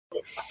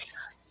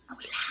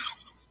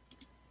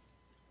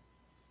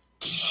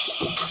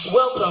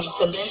Welcome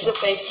to Lens of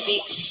Faith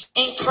Speaks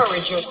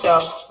Encourage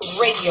Yourself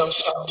radio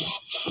show.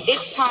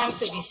 It's time to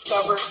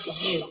discover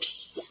you.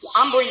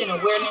 I'm bringing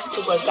awareness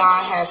to what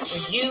God has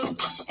for you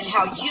and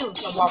how you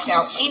can walk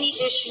out any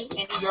issue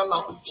in your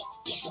life.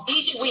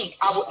 Each week,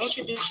 I will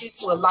introduce you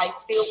to a life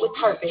filled with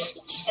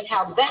purpose and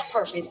how that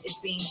purpose is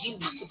being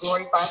used to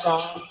glorify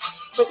God,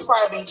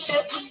 prescribing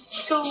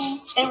tips,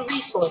 tools, and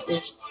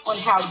resources on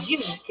how you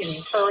can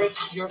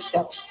encourage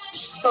yourself.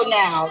 So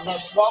now,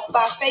 let's walk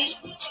by faith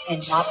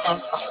and not by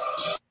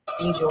sight.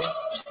 Enjoy.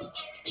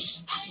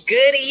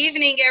 Good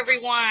evening,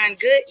 everyone.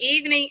 Good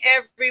evening,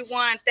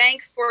 everyone.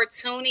 Thanks for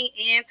tuning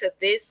in to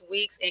this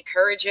week's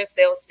Encourage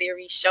Yourself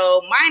series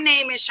show. My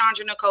name is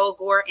Chandra Nicole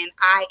Gore, and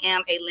I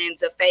am a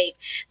Lens of Faith.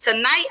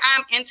 Tonight,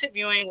 I'm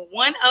interviewing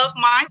one of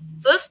my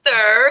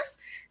sisters.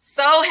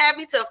 So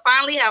happy to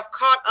finally have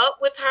caught up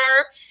with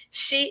her.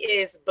 She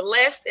is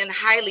blessed and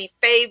highly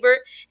favored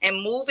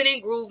and moving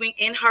and grooving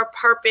in her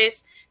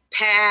purpose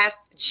path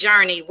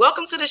journey.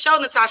 Welcome to the show,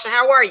 Natasha.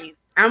 How are you?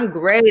 I'm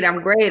great.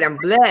 I'm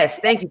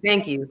blessed. Thank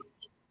you.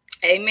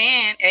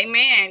 Amen.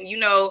 You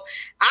know,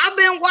 I've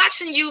been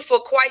watching you for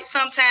quite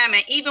some time.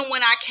 And even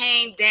when I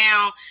came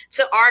down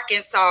to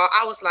Arkansas,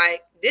 I was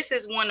like, this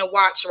is one to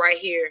watch right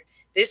here.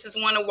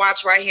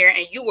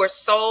 And you were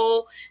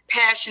so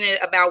passionate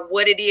about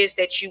what it is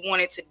that you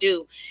wanted to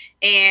do.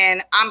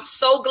 And I'm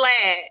so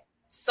glad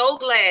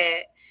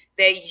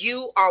that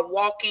you are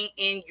walking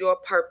in your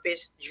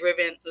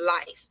purpose-driven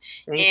life.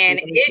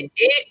 Thank you.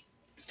 It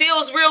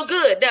feels real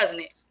good, doesn't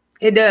it?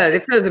 It does.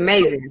 It feels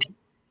amazing.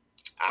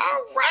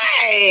 All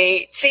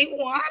right.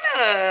 Tijuana.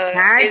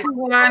 Hi,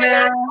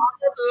 Tijuana. On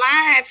the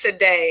line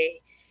today.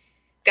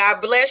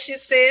 God bless you,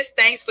 sis.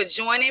 Thanks for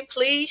joining.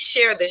 Please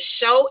share the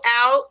show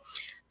out.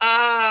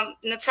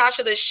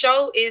 Natasha, the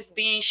show is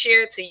being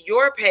shared to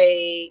your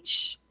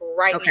page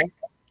right now.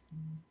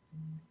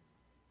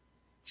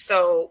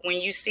 So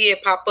when you see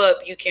it pop up,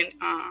 you can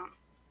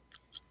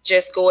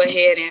just go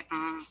ahead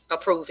and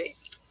approve it.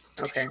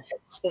 Okay.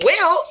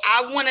 Well,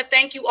 I want to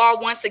thank you all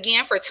once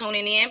again for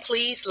tuning in.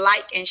 Please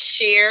like and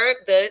share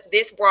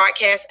this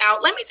broadcast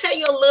out. Let me tell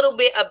you a little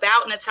bit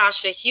about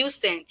Natasha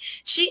Houston.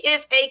 She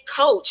is a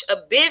coach, a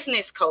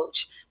business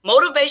coach,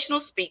 motivational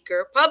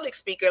speaker, public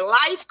speaker,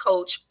 life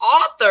coach,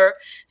 author,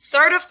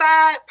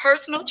 certified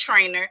personal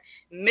trainer,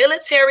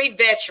 military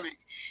veteran.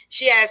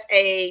 She has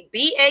a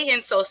BA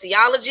in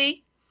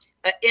sociology,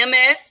 a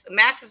MS,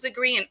 master's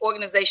degree in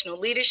organizational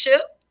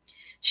leadership.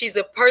 She's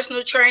a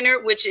personal trainer,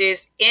 which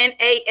is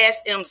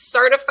NASM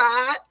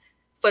certified,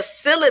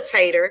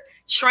 facilitator,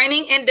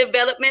 training and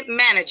development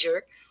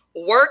manager,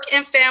 work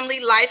and family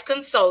life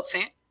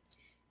consultant,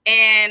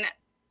 and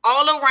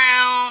all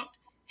around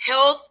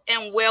health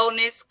and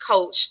wellness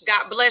coach.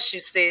 God bless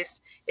you,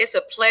 sis. It's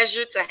a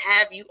pleasure to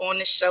have you on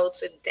the show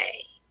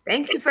today.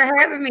 Thank you for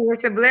having me.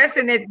 It's a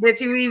blessing that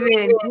you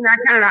even, I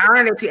kind of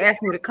honored that you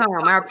asked me to come.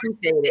 I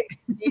appreciate it.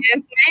 Yes,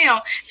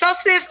 ma'am. So,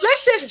 sis,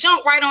 let's just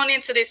jump right on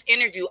into this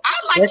interview.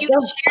 I'd like you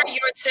to share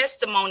your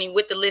testimony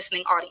with the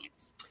listening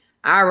audience.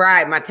 All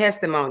right, my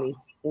testimony.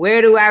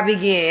 Where do I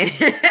begin?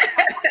 So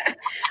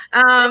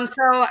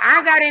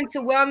I got into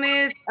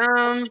wellness.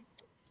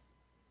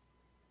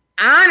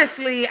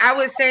 Honestly, I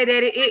would say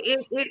that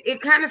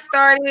it kind of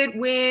started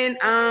when,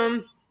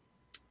 let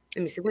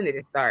me see, when did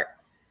it start?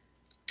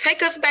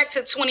 Take us back to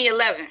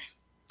 2011.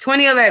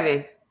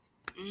 2011.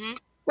 Mm-hmm.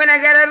 When I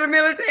got out of the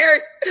military.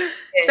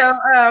 Yes. So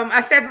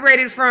I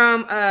separated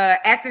from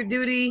active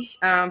duty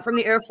from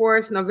the Air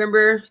Force,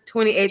 November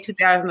 28,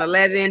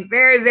 2011.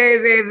 Very, very,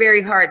 very,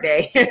 very hard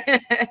day.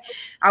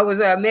 I was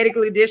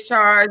medically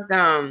discharged.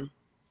 I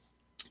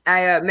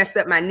messed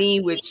up my knee,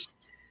 which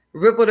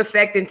rippled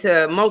effect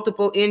into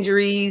multiple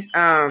injuries.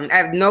 I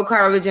have no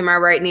cartilage in my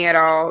right knee at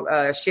all.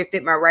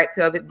 Shifted my right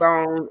pelvic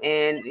bone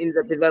and ended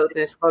up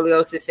developing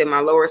scoliosis in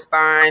my lower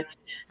spine.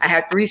 I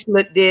had 3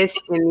 slip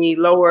discs in the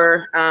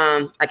lower.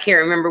 I can't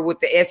remember what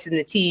the S and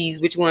the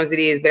T's, which ones it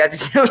is, but I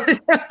just know it's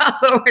in my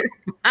lower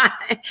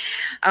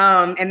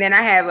spine. And then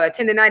I have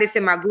tendonitis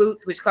in my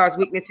glutes, which caused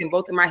weakness in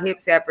both of my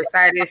hips. I have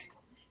bursitis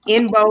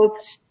in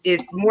both.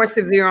 It's more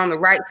severe on the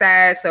right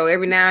side. So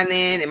every now and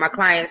then, and my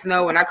clients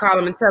know when I call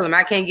them and tell them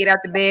I can't get out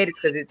the bed, it's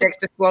because it's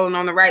extra swollen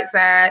on the right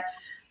side.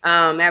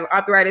 I have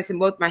arthritis in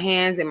both my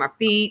hands and my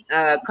feet,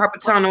 carpal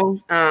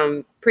tunnel,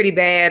 pretty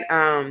bad.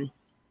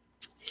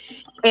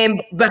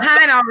 And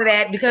behind all of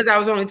that, because I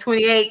was only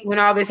 28 when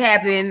all this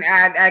happened,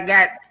 I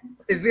got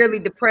severely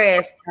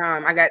depressed.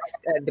 I got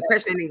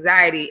depression and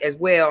anxiety as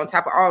well on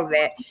top of all of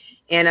that.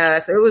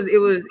 And so it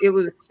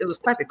was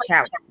quite a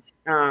challenge.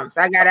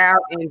 So I got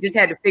out and just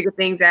had to figure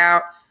things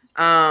out.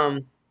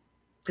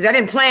 Because I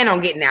didn't plan on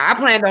getting out. I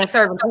planned on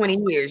serving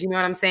 20 years. You know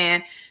what I'm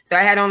saying? So I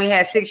had only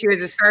had 6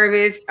 years of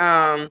service.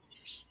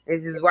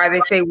 This is why they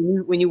say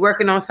when you're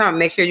working on something,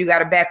 make sure you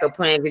got a backup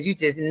plan, because you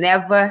just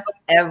never,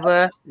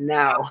 ever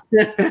know.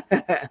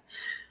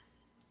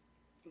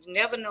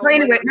 Never know. So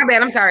anyway, my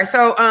bad. I'm sorry.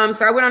 So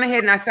I went on ahead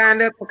and I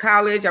signed up for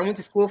college. I went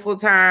to school full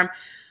time.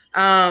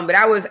 But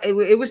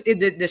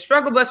the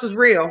struggle bus was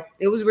real.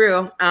 It was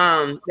real.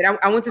 But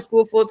I went to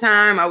school full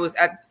time.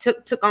 I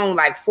took on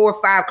like 4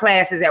 or 5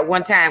 classes at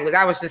one time because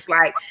I was just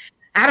like,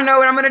 I don't know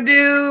what I'm gonna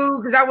do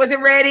because I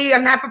wasn't ready.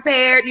 I'm not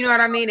prepared. You know what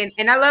I mean?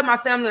 And I love my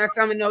family. My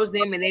family knows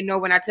them, and they know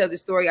when I tell the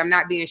story, I'm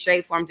not being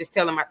shameful. I'm just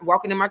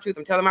walking in my truth.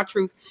 I'm telling my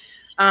truth.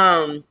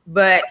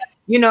 But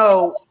you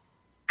know,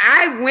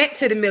 I went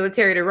to the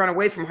military to run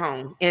away from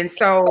home. And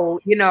so,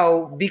 you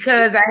know,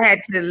 because I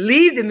had to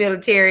leave the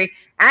military,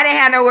 I didn't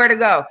have nowhere to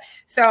go.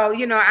 So,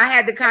 you know, I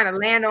had to kind of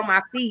land on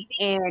my feet.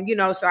 And, you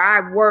know, so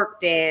I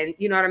worked and,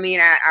 you know what I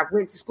mean? I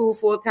went to school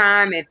full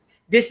time and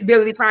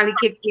disability finally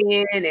kicked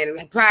in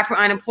and applied for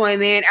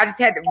unemployment. I just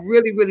had to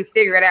really, really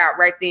figure it out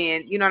right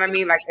then. You know what I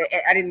mean? Like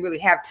I didn't really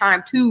have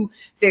time to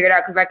figure it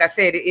out because like I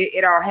said,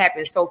 it all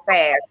happened so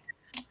fast.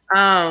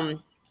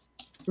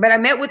 But I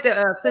met with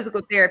the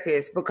physical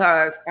therapist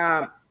because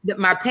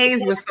my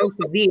pains were so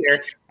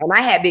severe and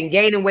I had been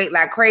gaining weight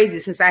like crazy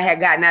since I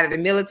had gotten out of the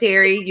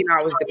military. You know,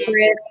 I was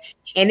depressed.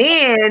 And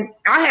then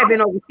I had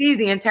been overseas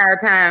the entire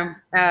time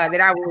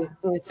that I was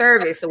in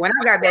service. So when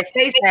I got back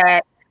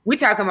stateside, we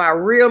talking about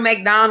real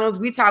McDonald's.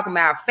 We talking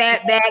about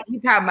fatback. We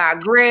talking about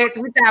grits.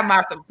 We talking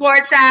about some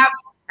pork chop.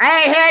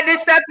 I ain't had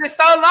this stuff in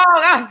so long.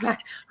 I was like,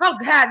 oh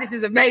God, this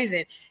is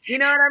amazing. You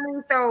know what I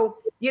mean? So,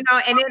 you know,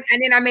 and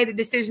then I made a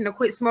decision to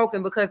quit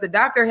smoking because the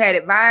doctor had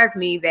advised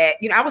me that,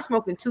 you know, I was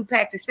smoking 2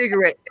 packs of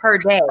cigarettes per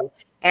day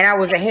and I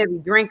was a heavy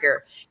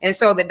drinker. And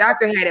so the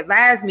doctor had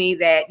advised me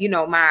that, you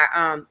know,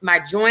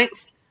 my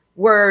joints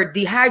were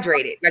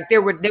dehydrated. Like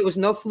there was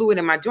no fluid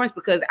in my joints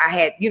because I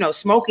had, you know,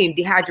 smoking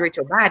dehydrates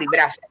your body, but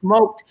I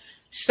smoked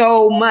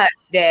so much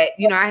that,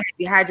 you know, I had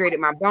dehydrated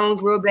my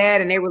bones real bad.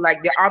 And they were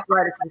like, the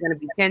arthritis is going to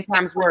be 10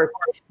 times worse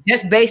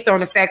just based on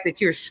the fact that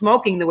you're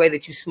smoking the way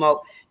that you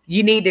smoke.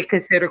 You need to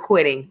consider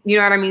quitting. You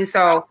know what I mean?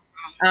 So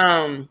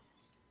I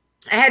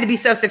had to be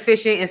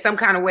self-sufficient in some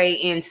kind of way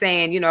in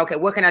saying, you know, okay,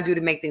 what can I do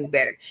to make things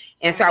better?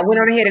 And so I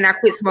went on ahead and I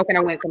quit smoking.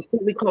 I went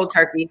completely cold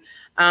turkey.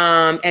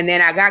 And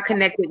then I got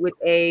connected with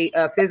a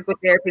physical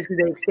therapist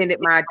because they extended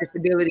my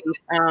disability. They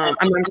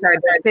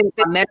extended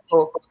my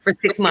medical for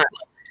 6 months.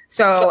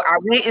 So I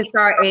went and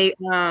saw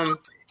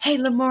hey,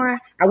 Lamora,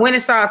 I went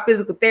and saw a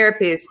physical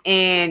therapist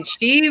and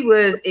she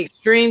was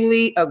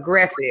extremely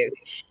aggressive.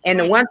 And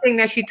the one thing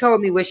that she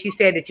told me was she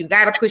said that you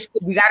got to push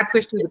through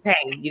the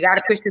pain. You got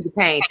to push through the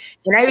pain.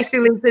 And I used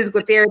to leave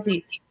physical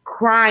therapy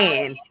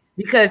crying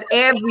because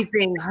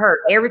everything hurt.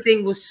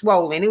 Everything was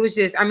swollen. It was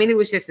just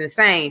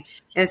insane.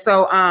 And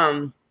so,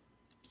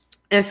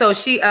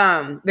 she,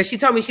 but she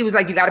told me, she was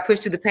like, you got to push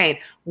through the pain.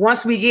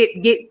 Once we get,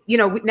 you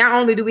know, not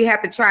only do we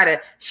have to try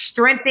to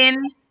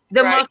strengthen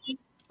the muscle,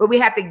 but we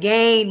have to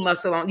gain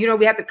muscle on, you know,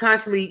 we have to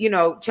constantly, you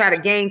know, try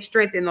to gain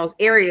strength in those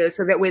areas.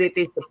 So that way that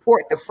they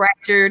support the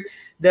fractured,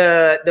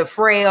 the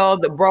frail,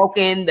 the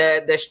broken,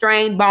 the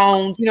strained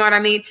bones, you know what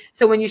I mean?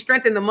 So when you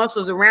strengthen the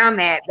muscles around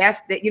that,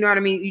 you know what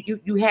I mean?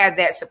 You have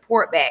that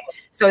support back.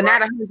 So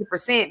not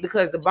 100%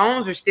 because the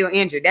bones are still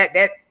injured.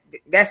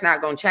 That's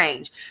not going to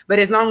change. But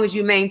as long as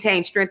you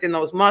maintain strength in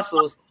those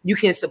muscles, you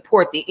can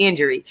support the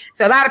injury.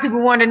 So a lot of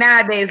people wonder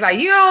nowadays, like,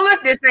 you don't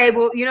look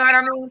disabled, you know what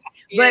I mean?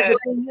 Yeah. But the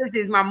thing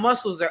is my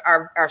muscles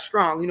are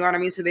strong, you know what I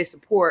mean? So they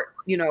support,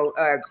 you know,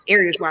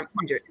 areas where I'm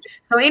injured.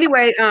 So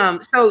anyway,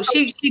 so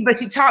she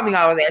taught me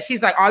all of that.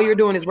 She's like, all you're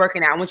doing is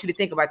working out. I want you to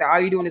think about that. All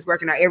you're doing is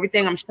working out.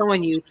 Everything I'm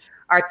showing you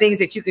are things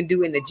that you can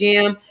do in the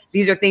gym.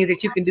 These are things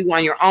that you can do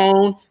on your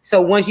own.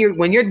 So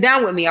when you're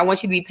done with me, I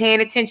want you to be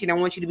paying attention. I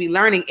want you to be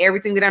learning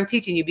everything that I'm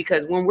teaching you,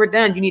 because when we're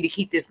done, you need to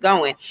keep this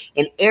going.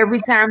 And every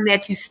time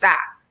that you stop,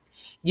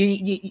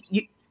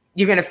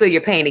 you're going to feel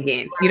your pain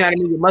again. You know what I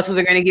mean? Your muscles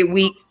are going to get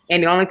weak.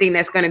 And the only thing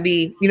that's going to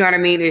be, you know what I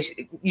mean, is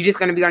you're just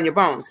going to be on your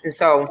bones. And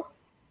so,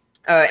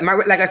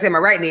 like I said, my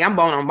right knee, I'm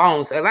bone on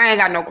bone. So if I ain't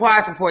got no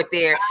quad support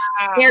there,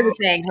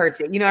 everything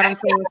hurts it. You know what I'm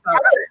saying? I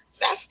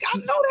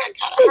know that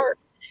gotta hurt.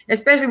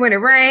 Especially when it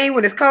rains,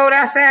 when it's cold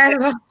outside.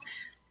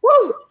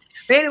 Woo!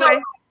 But anyway.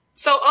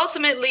 So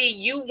ultimately,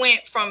 you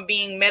went from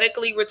being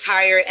medically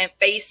retired and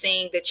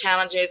facing the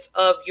challenges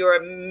of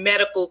your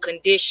medical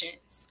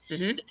conditions.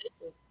 Mm-hmm.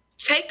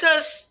 Take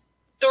us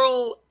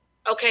through,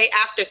 okay,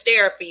 after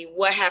therapy,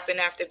 what happened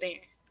after then?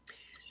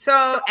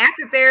 So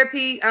after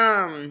therapy,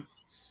 I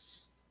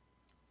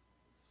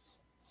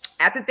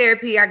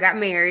got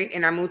married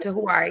and I moved to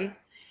Hawaii.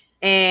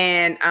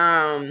 And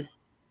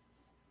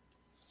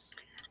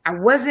I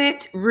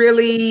wasn't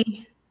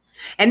really,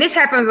 and this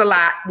happens a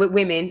lot with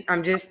women.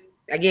 I'm just,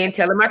 again,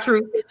 telling my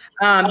truth.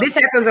 This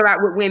happens a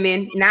lot with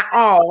women, not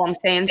all, I'm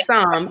saying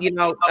some, you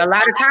know, a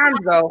lot of times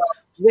though,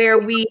 where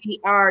we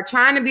are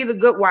trying to be the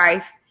good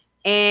wife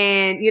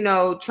and, you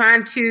know,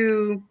 trying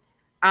to,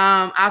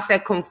 I'll say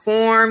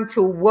conform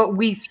to what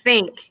we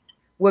think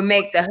will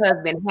make the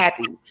husband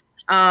happy.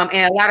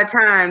 And a lot of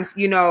times,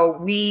 you know,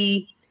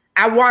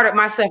 I watered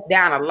myself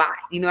down a lot,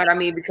 you know what I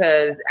mean?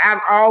 Because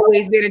I've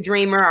always been a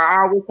dreamer.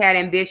 I always had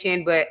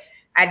ambition, but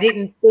I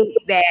didn't think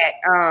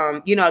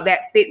that, you know,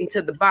 that fit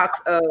into the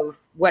box of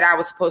what I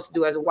was supposed to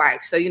do as a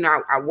wife. So, you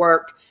know, I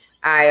worked,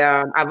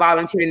 I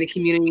volunteered in the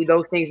community.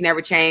 Those things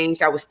never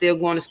changed. I was still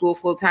going to school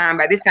full time.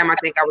 By this time, I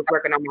think I was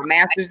working on my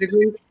master's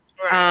degree.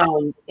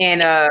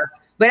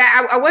 But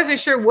I wasn't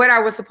sure what I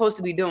was supposed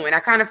to be doing. I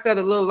kind of felt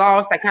a little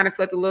lost. I kind of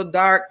felt a little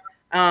dark.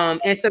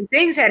 And some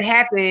things had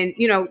happened,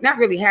 you know, not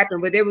really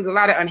happened, but there was a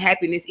lot of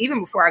unhappiness even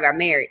before I got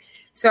married.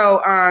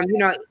 So, you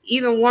know,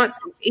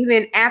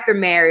 even after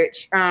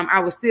marriage,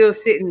 I was still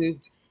sitting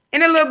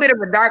in a little bit of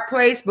a dark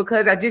place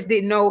because I just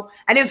didn't know.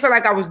 I didn't feel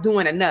like I was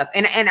doing enough.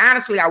 And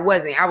honestly, I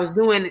wasn't. I was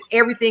doing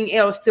everything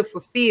else to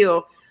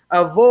fulfill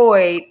a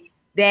void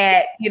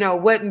that, you know,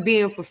 wasn't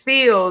being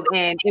fulfilled,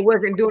 and it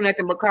wasn't doing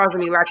nothing but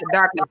causing me lots of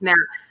darkness. Now,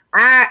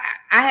 I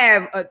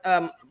have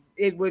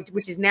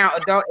which is now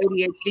adult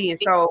ADHD, and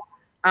so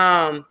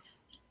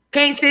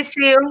can't sit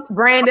still.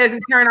 Brain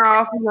doesn't turn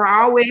off. You know,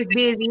 always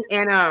busy,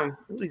 and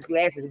these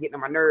glasses are getting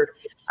on my nerve.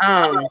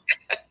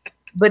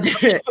 But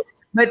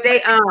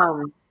they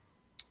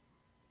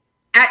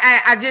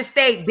I just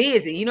stayed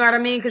busy. You know what I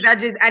mean? Because I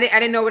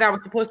didn't know what I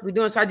was supposed to be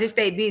doing. So I just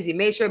stayed busy.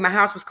 Made sure my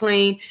house was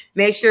clean.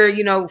 Made sure,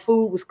 you know,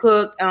 food was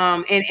cooked.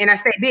 And I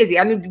stayed busy.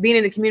 I knew being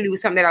in the community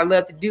was something that I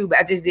love to do, but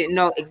I just didn't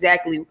know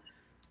exactly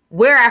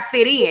where I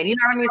fit in. You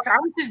know what I mean? So I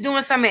was just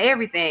doing some of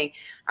everything,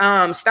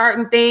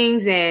 starting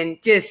things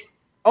and just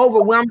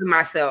overwhelming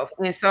myself.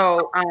 And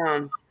so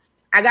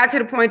I got to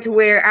the point to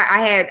where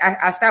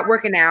I stopped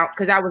working out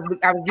because I was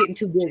getting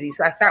too busy.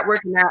 So I stopped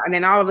working out, and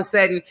then all of a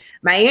sudden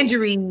my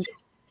injuries,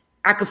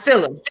 I could feel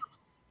them.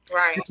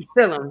 Right. I could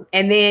feel them.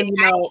 And then, you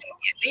know,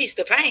 at least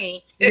the pain.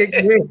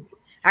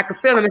 I could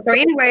feel them. And so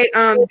anyway,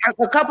 a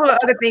couple of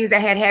other things that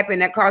had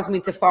happened that caused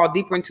me to fall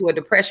deeper into a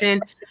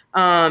depression.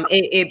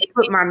 It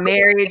put my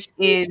marriage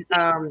in,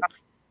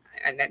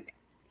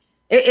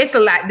 it's a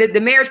lot. The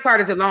marriage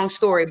part is a long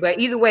story, but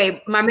either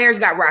way, my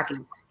marriage got rocky.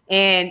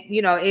 And,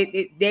 you know,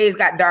 it days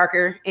got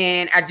darker,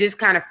 and I just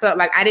kind of felt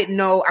like I didn't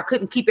know, I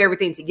couldn't keep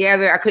everything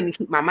together. I couldn't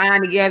keep my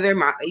mind together.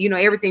 You know,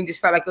 everything just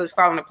felt like it was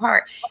falling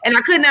apart, and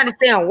I couldn't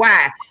understand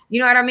why.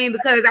 You know what I mean?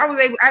 Because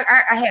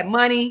I had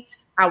money,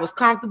 I was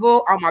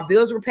comfortable, all my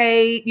bills were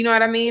paid. You know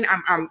what I mean?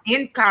 I'm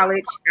in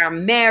college,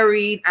 I'm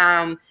married,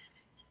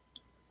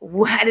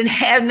 I didn't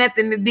have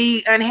nothing to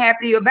be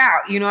unhappy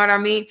about, you know what I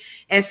mean?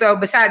 And so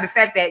besides the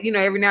fact that, you know,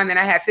 every now and then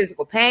I had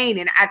physical pain,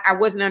 and I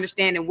wasn't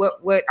understanding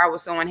what I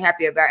was so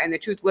unhappy about. And the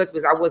truth was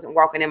I wasn't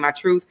walking in my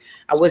truth.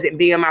 I wasn't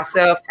being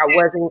myself. I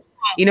wasn't,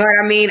 you know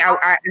what I mean?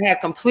 I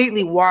had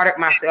completely watered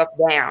myself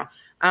down.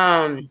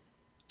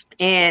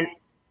 And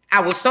I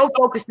was so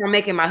focused on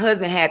making my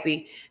husband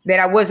happy that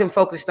I wasn't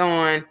focused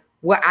on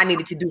what I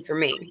needed to do for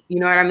me.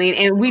 You know what I mean?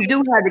 And we do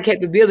have the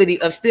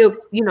capability of still,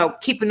 you know,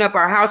 keeping up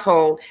our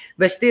household,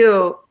 but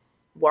still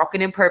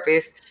walking in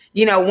purpose.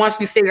 You know, once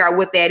we figure out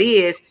what that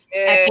is,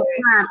 at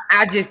the time,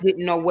 I just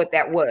didn't know what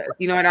that was.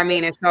 You know what I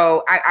mean? And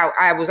so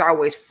I was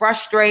always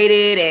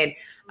frustrated,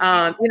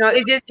 and you know,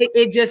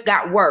 it just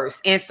got worse.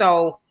 And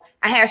so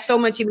I had so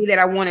much of me that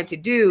I wanted to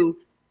do.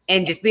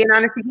 And just being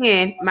honest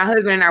again, my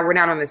husband and I were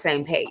not on the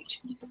same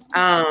page.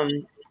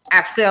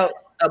 I felt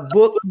a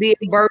book being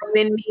birthed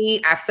in me.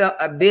 I felt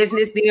a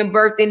business being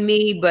birthed in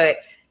me, but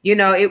you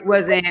know, it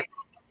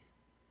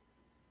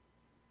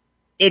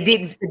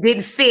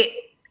didn't fit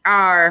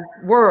our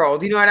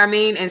world. You know what I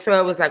mean? And so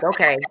it was like,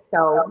 okay,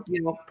 so,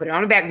 you know, put it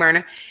on the back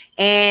burner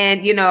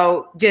and, you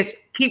know, just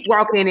keep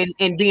walking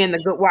and being the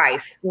good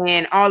wife.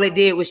 And all it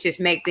did was just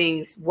make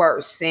things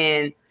worse.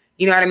 And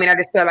you know what I mean? I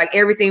just felt like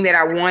everything that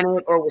I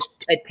wanted or was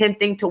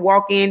attempting to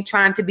walk in,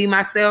 trying to be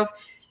myself,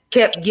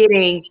 kept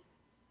getting,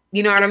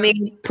 you know what I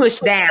mean,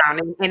 pushed down,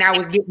 and I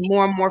was getting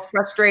more and more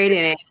frustrated,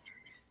 and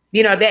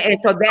you know that, and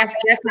so that's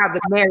how the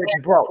marriage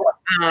broke.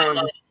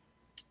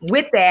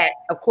 With that,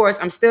 of course,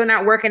 I'm still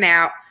not working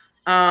out,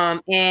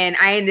 and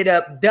I ended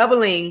up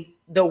doubling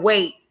the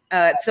weight.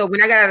 So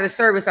when I got out of the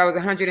service, I was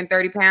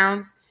 130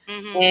 pounds,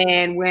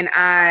 and when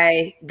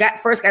I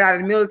first got out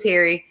of the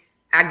military,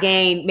 I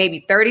gained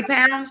maybe 40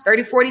 pounds,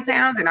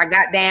 and I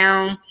got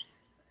down,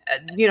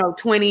 you know,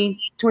 20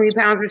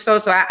 pounds or so.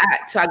 So I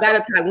got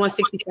up to like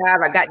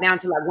 165. I got down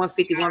to like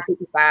 150,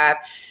 155.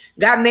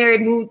 Got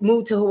married,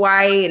 moved to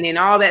Hawaii, and then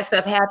all that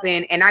stuff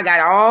happened, and I got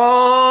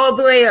all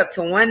the way up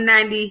to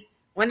 190,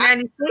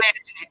 196.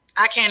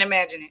 I can't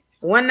imagine it.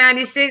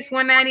 196,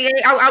 198.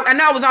 I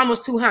know I was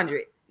almost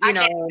 200. You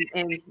know,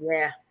 and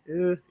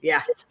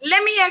yeah.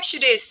 Let me ask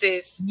you this,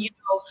 sis. You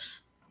know,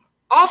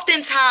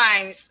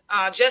 oftentimes,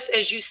 just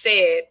as you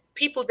said,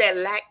 people that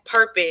lack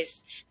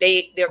purpose,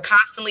 they're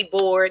constantly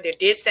bored, they're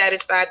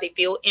dissatisfied, they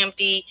feel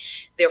empty,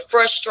 they're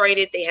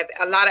frustrated, they have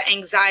a lot of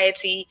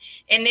anxiety,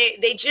 and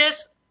they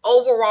just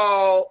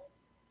overall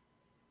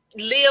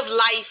live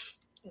life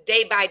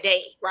day by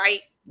day, right?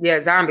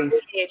 Yeah, zombies.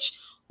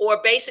 Or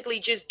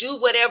basically just do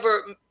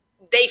whatever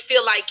they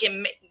feel like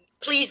can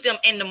please them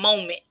in the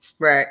moment.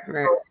 Right.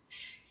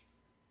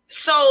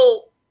 So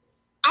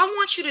I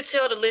want you to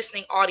tell the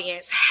listening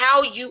audience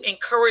how you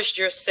encouraged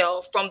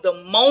yourself from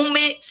the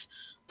moment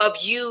of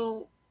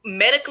you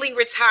medically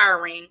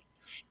retiring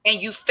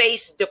and you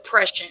faced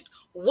depression.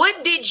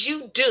 What did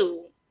you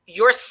do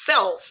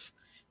yourself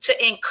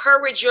to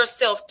encourage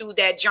yourself through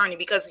that journey?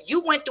 Because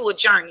you went through a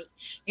journey.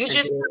 You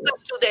just took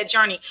us through that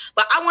journey.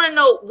 But I want to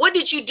know, what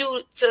did you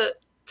do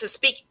to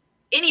speak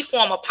any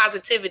form of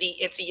positivity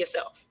into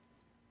yourself?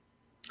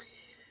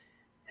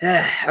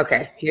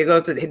 Okay, here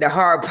goes the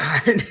hard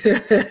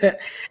part.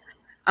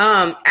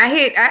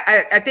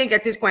 I think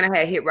at this point I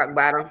had hit rock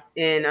bottom,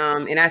 and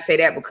I say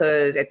that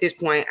because at this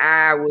point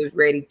I was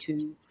ready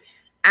to.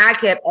 I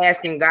kept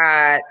asking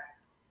God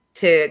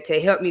to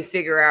help me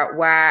figure out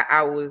why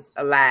I was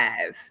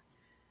alive.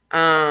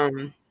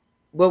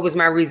 What was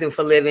my reason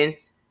for living?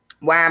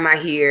 Why am I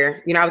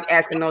here? You know, I was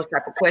asking those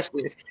type of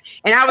questions,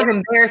 and I was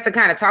embarrassed to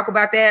kind of talk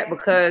about that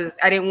because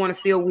I didn't want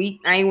to feel weak.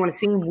 I didn't want to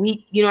seem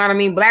weak. You know what I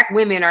mean? Black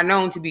women are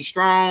known to be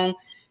strong.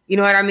 You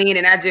know what I mean?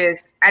 And I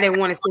didn't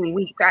want to seem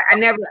weak. So I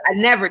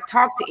never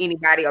talked to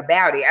anybody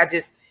about it. I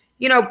just,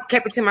 you know,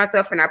 kept it to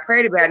myself and I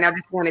prayed about it. And I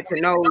just wanted to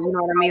know, you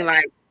know what I mean?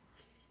 Like,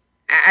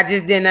 I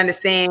just didn't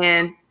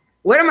understand,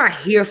 what am I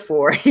here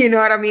for? You know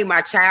what I mean? My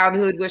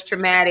childhood was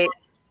traumatic.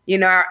 You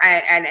know,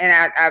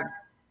 I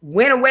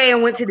went away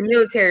and went to the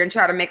military and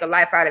tried to make a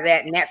life out of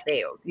that, and that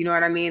failed. You know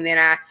what I mean? Then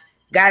I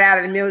got out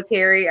of the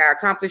military. I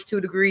accomplished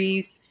 2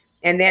 degrees,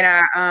 and then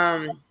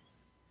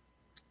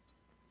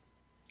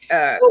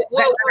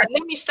well,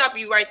 let me stop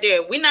you right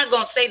there. We're not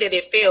gonna say that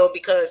it failed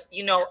because,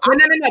 you know.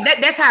 No.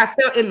 That's how I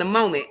felt in the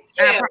moment.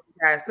 Yeah. I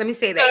apologize. Let me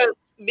say that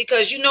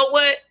because you know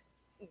what,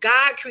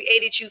 God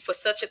created you for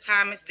such a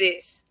time as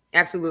this.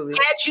 Absolutely.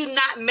 Had you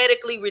not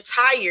medically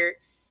retired,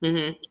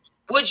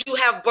 would you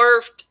have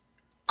birthed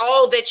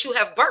all that you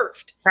have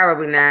birthed?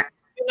 Probably not.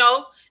 You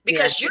know,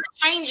 because you're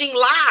changing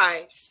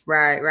lives.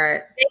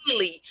 Right.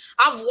 Daily.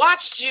 I've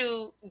watched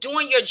you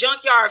doing your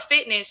junkyard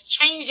fitness,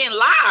 changing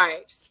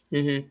lives.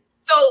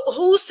 So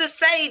who's to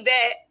say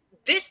that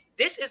this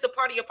is a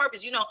part of your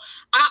purpose? You know,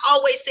 I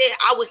always said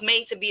I was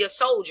made to be a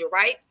soldier,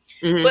 right?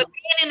 But being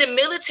in the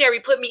military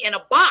put me in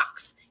a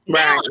box.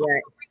 Now I can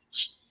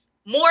reach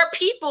more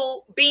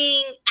people.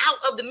 Being out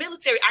of the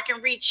military, I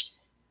can reach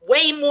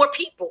way more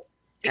people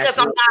because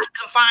I'm not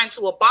confined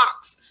to a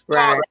box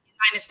called the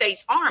United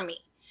States Army.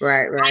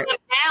 Right. I am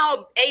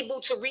now able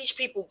to reach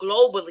people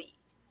globally,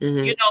 you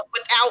know,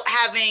 without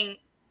having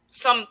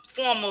some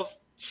form of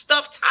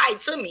stuff tied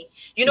to me.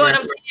 You know what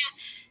I'm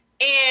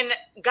saying?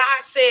 And God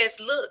says,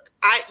 look,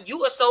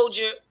 you a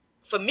soldier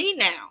for me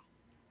now.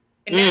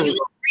 And now you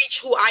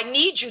reach who I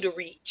need you to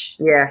reach.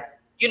 Yeah.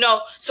 You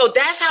know, so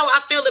that's how I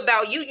feel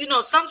about you. You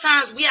know,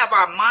 sometimes we have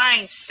our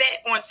minds set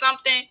on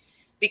something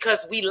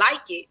because we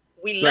like it.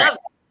 We love it.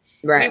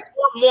 We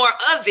want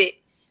more of it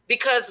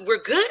because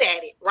we're good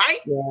at it, right?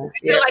 We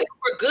feel like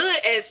we're good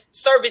as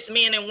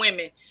servicemen and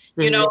women,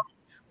 you know,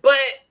 but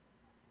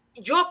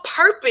your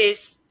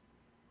purpose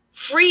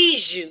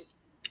frees you.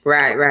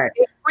 Right.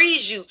 It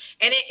frees you.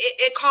 And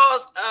it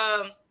caused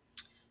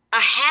a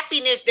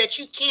happiness that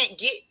you can't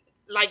get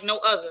like no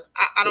other.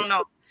 I don't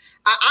know.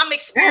 I'm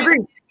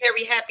experiencing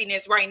very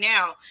happiness right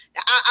now.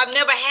 I've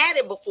never had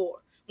it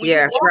before. When you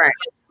walk in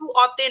true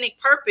authentic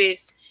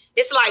purpose,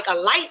 it's like a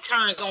light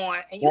turns on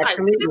and you're like,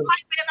 what has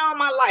light been all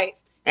my life?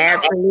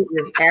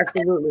 Absolutely.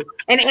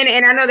 And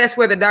I know that's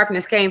where the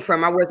darkness came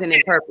from. I wasn't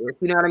in purpose.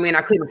 You know what I mean?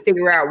 I couldn't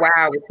figure out why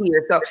I was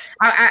here. So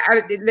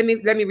let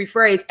me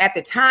rephrase. At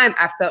the time,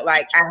 I felt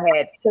like I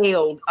had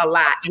failed a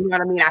lot. You know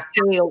what I mean? I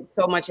failed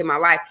so much in my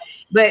life.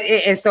 But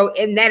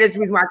and that is the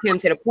reason why I came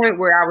to the point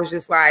where I was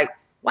just like,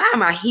 why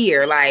am I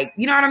here? Like,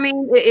 you know what I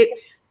mean?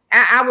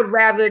 I would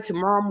rather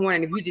tomorrow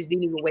morning if you just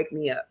didn't even wake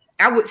me up.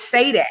 I would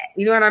say that,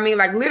 you know what I mean?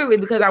 Like literally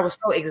because I was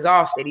so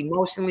exhausted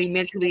emotionally,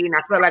 mentally, and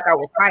I felt like I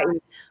was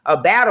fighting a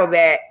battle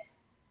that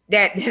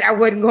I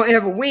wasn't going to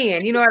ever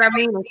win. You know what I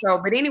mean? And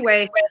so, but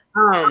anyway,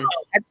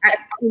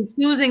 in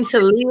choosing to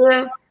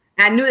live,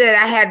 I knew that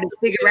I had to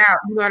figure out,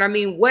 you know what I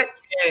mean? What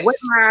am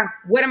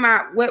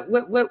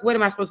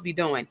I supposed to be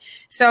doing?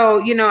 So,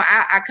 you know,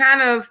 I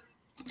kind of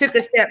took a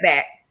step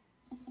back.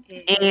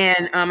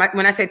 And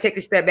when I say take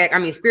a step back, I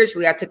mean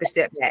spiritually, I took a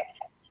step back.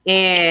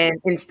 And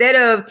instead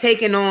of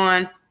taking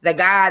on the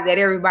God that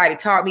everybody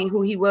taught me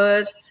who he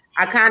was,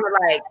 I kind of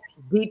like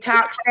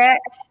detoxed that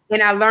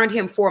and I learned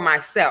him for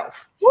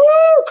myself. Woo,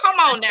 come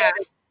on now.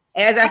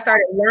 As I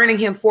started learning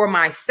him for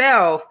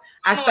myself,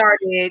 I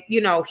started,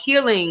 you know,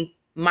 healing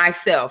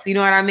myself, you know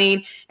what I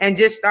mean? And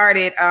just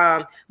started,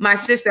 my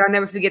sister, I'll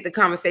never forget the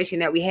conversation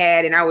that we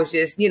had. And I was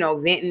just, you know,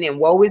 venting and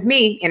woe is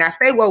me. And I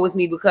say woe is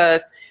me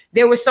because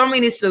there were so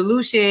many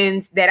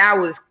solutions that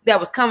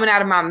was coming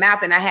out of my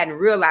mouth and I hadn't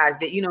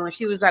realized it, you know, and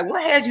she was like,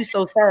 what has you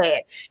so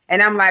sad?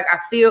 And I'm like, I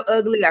feel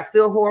ugly. I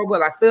feel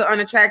horrible. I feel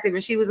unattractive.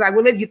 And she was like,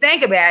 well, if you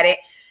think about it,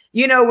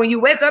 you know, when you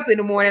wake up in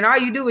the morning, all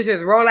you do is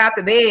just roll out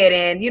the bed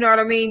and you know what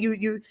I mean?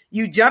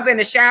 You jump in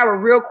the shower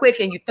real quick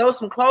and you throw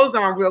some clothes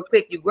on real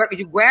quick. You grab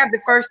the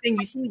first thing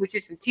you see, which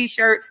is some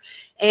t-shirts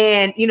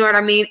and you know what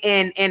I mean?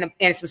 And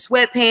some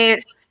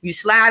sweatpants. You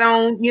slide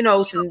on, you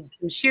know, some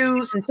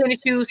shoes, some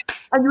tennis shoes,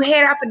 and you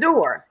head out the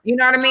door. You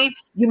know what I mean?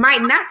 You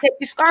might not take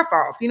your scarf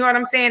off. You know what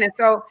I'm saying? And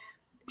so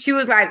she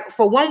was like,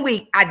 for 1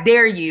 week, I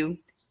dare you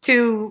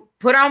to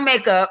put on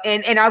makeup,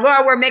 and although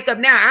I wear makeup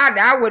now,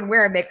 I wouldn't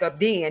wear makeup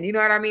then. You know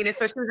what I mean? And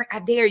so she was like, I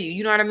dare you.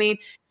 You know what I mean?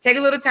 Take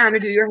a little time to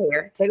do your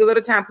hair. Take a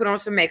little time, put on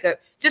some makeup,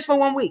 just for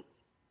 1 week.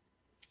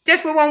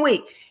 Just for 1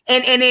 week.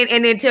 And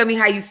then tell me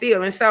how you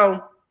feel. And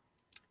so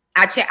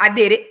I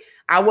did it.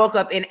 I woke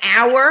up an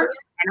hour,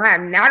 and I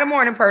am not a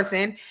morning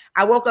person.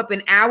 I woke up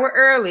an hour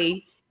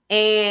early,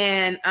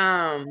 and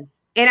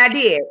I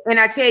did. And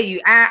I tell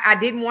you, I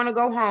didn't want to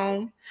go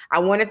home. I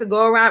wanted to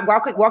go around,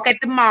 walk at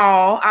the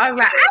mall. I was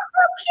like, I'm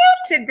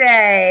so cute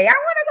today. I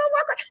want to go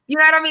walk. You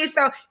know what I mean?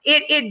 So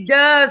it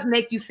does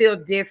make you feel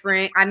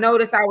different. I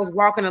noticed I was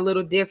walking a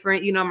little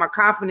different. You know, my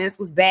confidence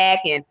was back,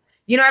 and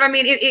you know what I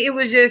mean? It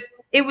was just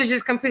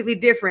completely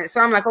different.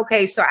 So I'm like,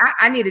 okay, so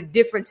I need a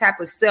different type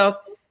of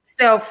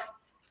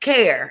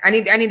self-care. I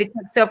need to take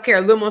self-care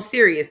a little more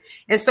serious.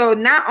 And so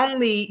not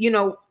only, you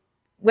know,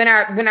 when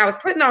I was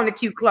putting on the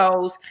cute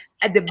clothes,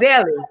 at the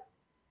belly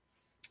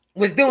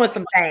was doing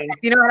some things,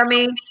 you know what I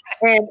mean?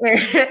 And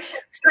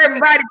certain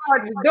body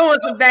parts was doing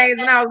some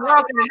things, and I was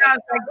walking, and I was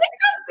like, this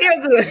don't feel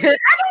good. I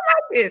don't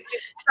like this.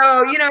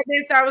 So, you know,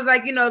 then so I was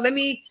like, you know, let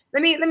me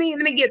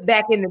get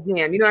back in the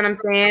gym. You know what I'm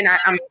saying?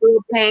 I'm still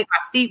pain. My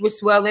feet were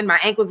swelling. My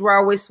ankles were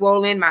always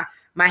swollen. My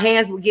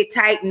hands would get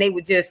tight, and they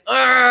would just, you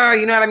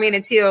know what I mean?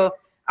 Until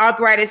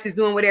arthritis is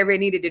doing whatever it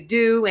needed to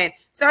do. And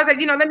so I was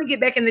like, you know, let me get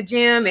back in the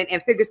gym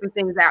and figure some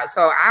things out.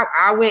 So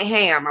I went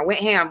ham. I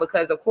went ham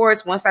because, of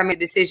course, once I made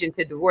the decision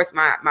to divorce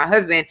my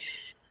husband,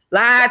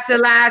 lots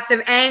of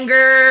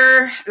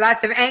anger,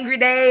 lots of angry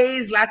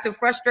days, lots of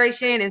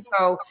frustration. And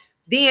so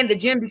then the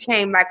gym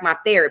became like my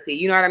therapy.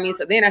 You know what I mean?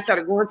 So then I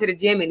started going to the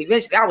gym, and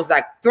eventually I was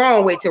like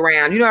throwing weights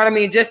around. You know what I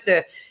mean? Just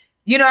to,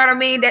 you know what I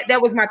mean?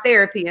 That was my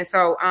therapy. And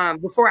so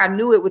before I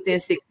knew it,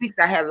 within 6 weeks,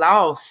 I had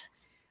lost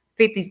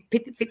 50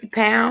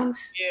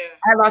 pounds. Yeah.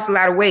 I lost a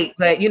lot of weight,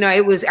 but you know,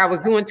 I was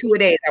doing 2 a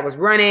day. I was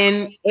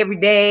running every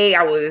day.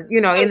 I was, you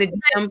know, in the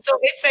gym. So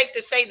it's safe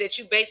to say that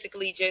you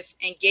basically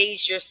just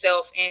engaged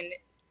yourself in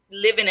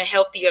living a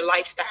healthier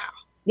lifestyle.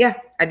 Yeah,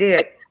 I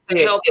did. To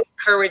help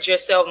encourage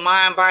yourself,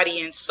 mind,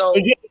 body, and soul.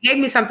 It gave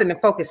me something to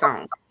focus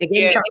on. It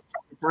gave me something to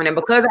focus on. And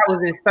because I was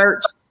in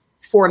search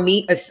for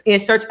me, in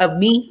search of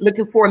me,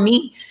 looking for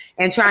me,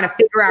 and trying to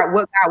figure out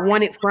what God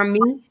wanted from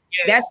me.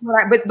 Yes. That's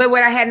what but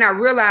what I had not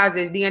realized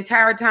is the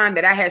entire time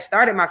that I had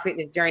started my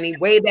fitness journey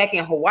way back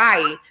in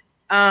Hawaii,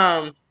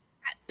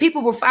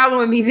 people were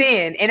following me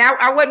then, and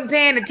I wasn't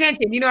paying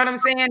attention. You know what I'm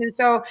saying? And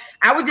so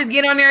I would just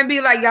get on there and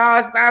be like, y'all,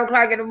 it's 5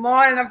 o'clock in the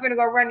morning. I'm finna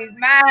go run these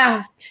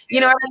miles. You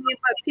know what I mean?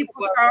 But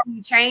people saw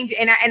me change,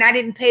 and I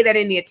didn't pay that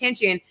any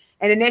attention.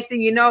 And the next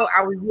thing you know,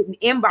 I was getting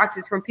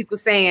inboxes from people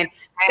saying,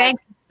 thank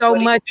you so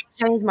much. You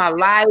changed my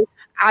life.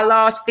 I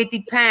lost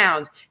 50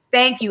 pounds.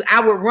 Thank you. I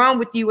would run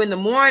with you in the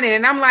morning.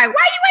 And I'm like, why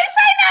you ain't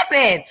say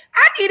nothing?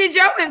 I needed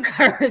your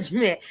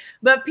encouragement.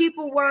 But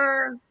people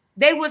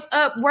they was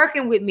up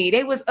working with me.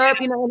 They was up,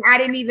 you know, and I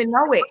didn't even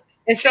know it.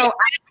 And so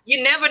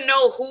you never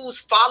know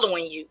who's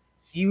following you.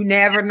 You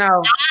never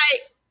know. I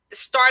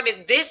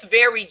started this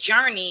very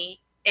journey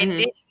and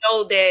didn't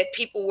know that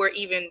people were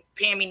even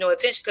paying me no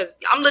attention, because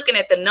I'm looking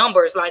at the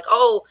numbers like,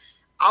 oh,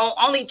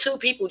 only 2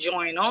 people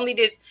joined, only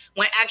this,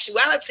 when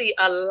actuality,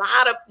 a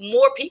lot of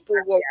more people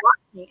were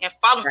watching and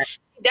following. Right.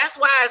 That's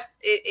why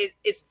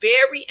it's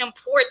very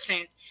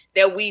important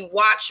that we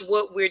watch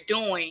what we're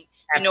doing.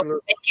 Absolutely. You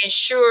know, making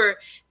sure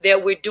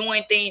that we're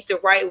doing things the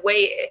right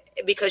way,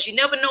 because you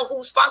never know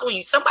who's following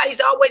you. Somebody's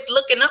always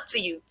looking up to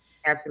you.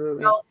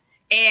 Absolutely. You know?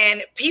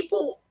 And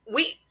people,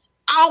 I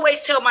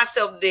always tell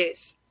myself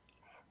this: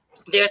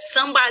 there's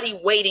somebody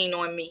waiting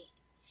on me.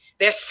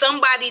 There's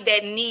somebody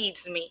that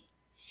needs me.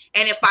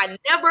 And if I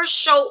never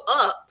show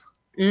up,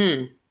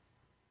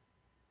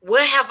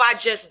 what have I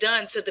just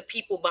done to the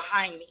people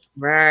behind me?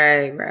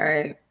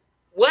 Right.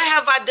 What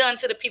have I done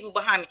to the people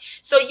behind me?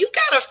 So you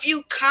got a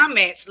few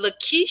comments.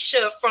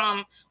 Lakeisha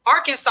from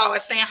Arkansas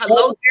is saying hello.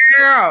 Oh,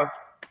 girl.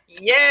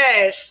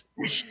 Yes.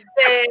 She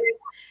says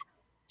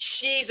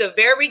she's a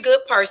very good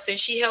person.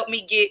 She helped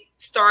me get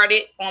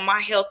started on my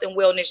health and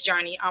wellness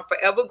journey. I'm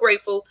forever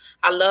grateful.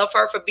 I love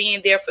her for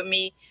being there for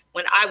me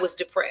when I was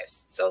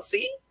depressed. So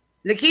see?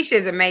 Lakeisha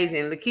is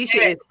amazing. Lakeisha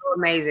is so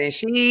amazing.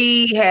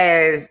 She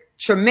has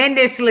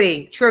tremendous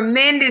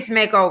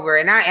makeover,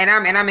 and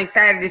I'm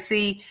excited to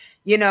see,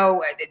 you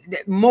know,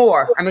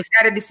 more. I'm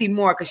excited to see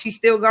more because she's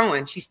still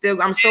going.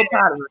 I'm so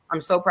proud of her.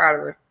 I'm so proud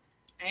of her.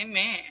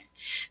 Amen.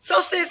 So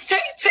sis,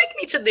 take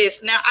me to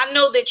this. Now, I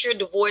know that you're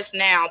divorced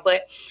now,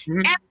 but as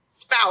a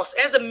spouse,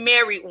 as a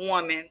married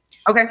woman,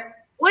 okay,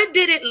 what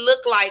did it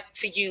look like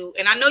to you?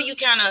 And I know you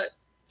kind of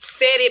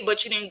said it,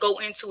 but you didn't go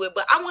into it,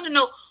 but I want to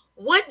know,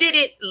 what did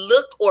it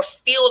look or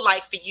feel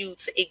like for you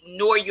to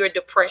ignore your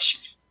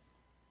depression?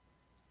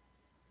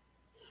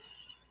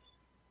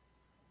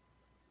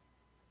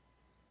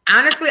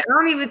 Honestly, I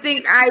don't even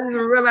think I even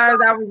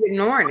realized I was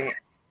ignoring it.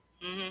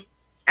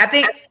 I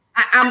think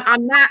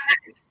I'm not.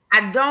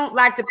 I don't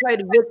like to play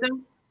the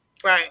victim,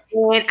 right?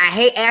 And I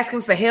hate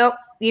asking for help.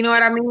 You know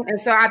what I mean? And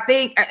so I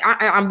think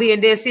I'm being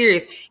dead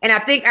serious. And I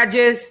think I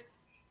just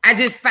I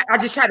just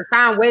try to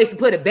find ways to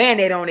put a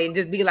Band-Aid on it and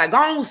just be like, go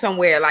on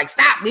somewhere, like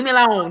stop, leave me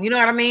alone. You know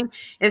what I mean?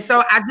 And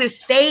so I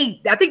just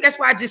stayed. I think that's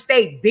why I just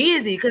stayed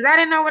busy, because I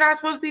didn't know what I was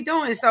supposed to be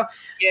doing. So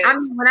I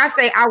mean, when I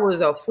say I was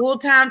a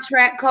full-time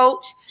track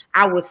coach,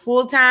 I was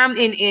full-time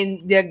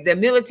in the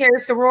military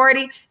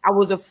sorority. I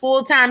was a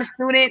full-time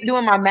student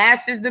doing my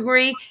master's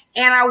degree,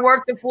 and I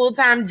worked a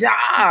full-time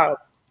job.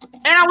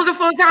 And I was a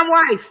full-time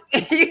wife.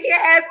 You can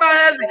ask my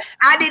husband.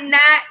 I did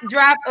not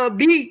drop a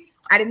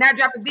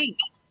beat.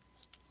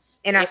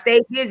 And I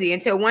stayed busy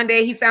until one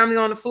day he found me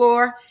on the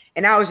floor,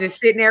 and I was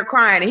just sitting there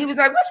crying. And he was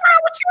like, "What's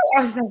wrong with you?"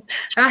 I was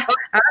like,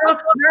 I don't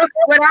know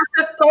what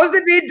I'm supposed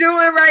to be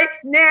doing right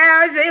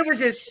now. It was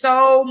just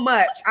so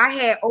much. I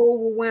had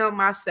overwhelmed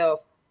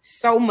myself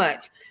so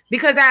much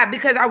because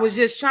I was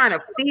just trying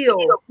to feel,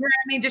 you know what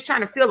I mean? Just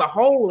trying to fill a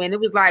hole. And it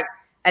was like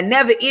a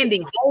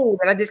never-ending hole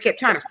that I just kept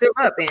trying to fill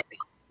up in.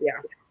 Yeah.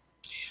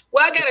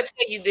 Well, I got to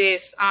tell you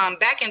this.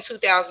 Back in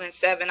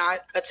 2007, I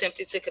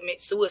attempted to commit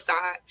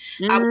suicide.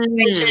 I was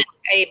facing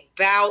a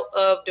bout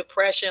of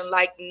depression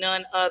like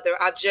none other.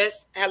 I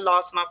just had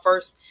lost my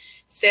first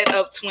set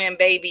of twin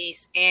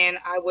babies, and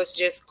I was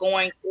just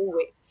going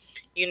through it.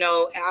 You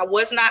know, I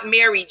was not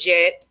married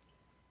yet.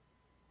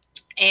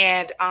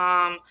 And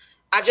I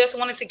just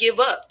wanted to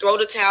give up, throw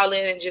the towel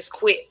in and just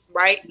quit,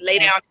 right? Lay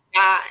down and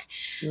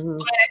die.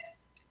 But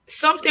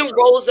something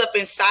rose up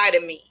inside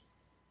of me.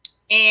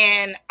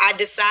 And I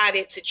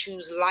decided to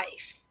choose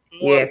life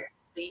more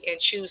and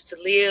choose to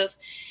live.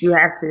 You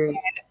have to. And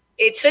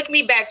it took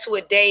me back to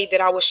a day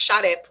that I was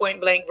shot at point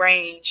blank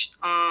range.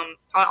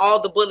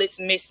 All the bullets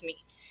missed me.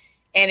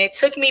 And it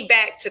took me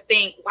back to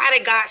think, why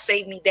did God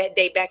save me that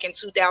day back in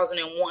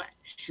 2001?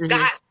 God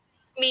saved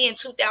me in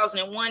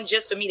 2001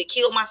 just for me to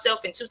kill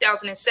myself in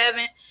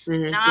 2007?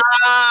 Nah,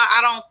 I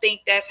don't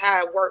think that's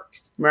how it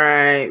works.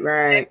 Right.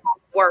 That's how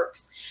it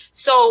works.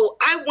 So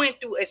I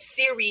went through a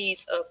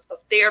series of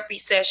therapy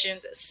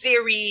sessions, a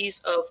series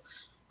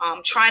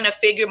of trying to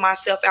figure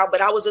myself out.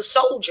 But I was a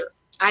soldier.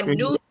 I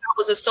knew that I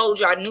was a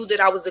soldier. I knew that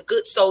I was a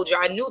good soldier.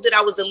 I knew that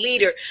I was a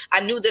leader.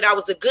 I knew that I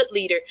was a good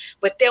leader.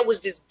 But there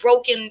was this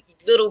broken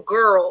little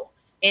girl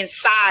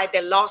inside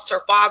that lost her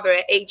father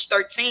at age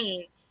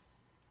 13,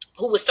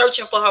 who was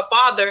searching for her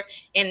father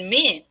in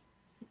men,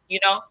 you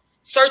know,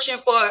 searching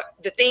for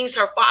the things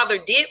her father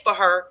did for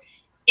her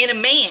in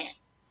a man.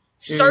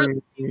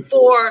 Searching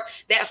for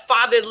that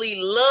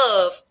fatherly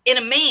love in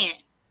a man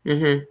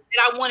that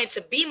I wanted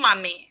to be my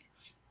man,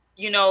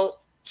 you know,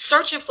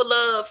 searching for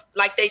love,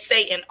 like they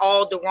say, in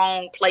all the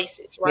wrong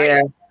places,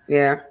 right?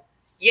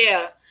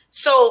 Yeah.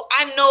 So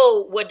I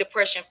know what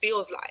depression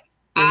feels like.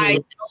 I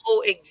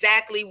know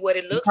exactly what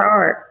it looks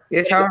like.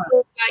 It's hard.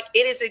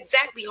 It is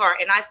exactly hard.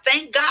 And I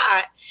thank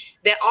God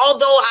that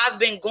although I've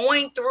been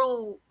going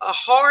through a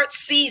hard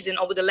season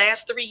over the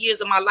last 3 years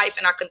of my life,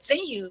 and I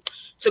continue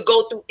to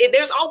go through it,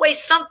 there's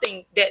always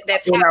something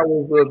that's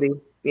happening. Will be.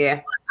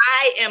 Yeah.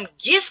 I am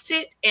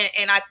gifted,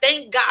 and I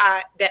thank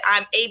God that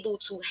I'm able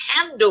to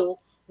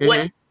handle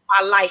what's in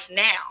my life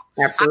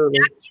now. Absolutely.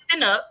 I'm not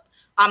giving up.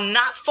 I'm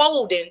not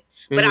folding,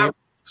 but I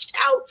reached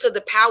out to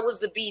the powers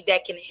to be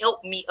that can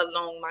help me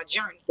along my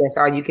journey. That's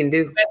all you can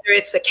do. Whether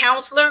it's a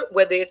counselor,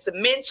 whether it's a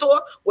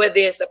mentor, whether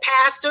it's a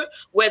pastor,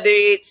 whether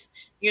it's,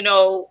 you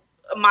know,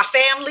 my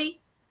family,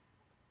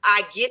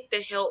 I get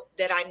the help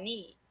that I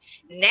need.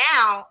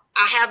 Now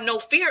I have no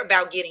fear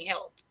about getting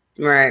help.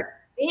 Right.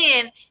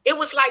 Then it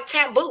was like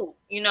taboo,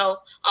 you know.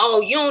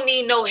 Oh, you don't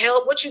need no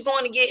help. What you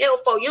going to get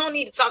help for? You don't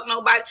need to talk to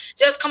nobody.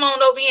 Just come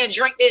on over here and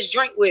drink this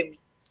drink with me.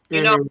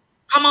 You know,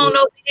 come on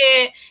over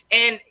here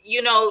and,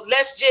 you know,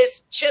 let's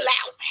just chill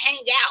out,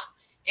 hang out,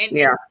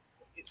 and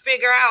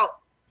figure out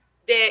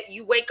that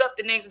you wake up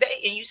the next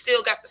day and you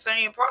still got the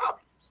same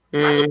problems.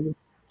 Right?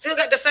 Still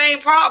got the same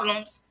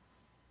problems,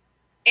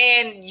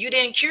 and you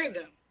didn't cure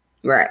them.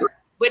 Right.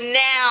 But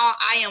now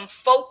I am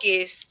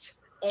focused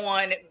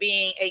on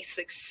being a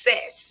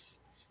success.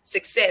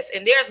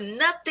 And there's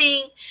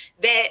nothing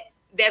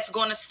that's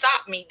going to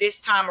stop me this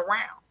time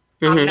around.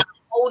 I'm not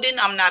holding,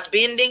 I'm not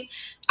bending.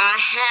 I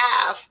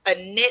have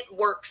a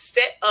network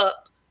set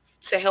up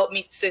to help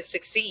me to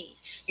succeed.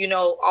 You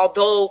know,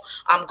 although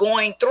I'm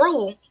going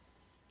through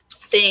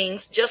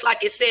things, just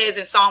like it says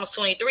in Psalms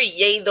 23,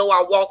 yea, though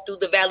I walk through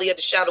the valley of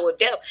the shadow of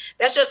death.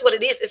 That's just what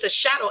it is. It's a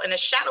shadow, and a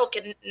shadow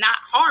cannot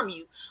harm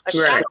you. A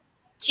shadow can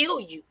kill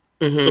you.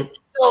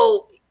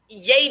 So,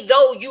 yea,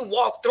 though you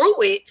walk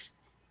through it,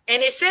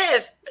 and it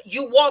says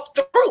you walk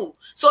through.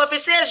 So if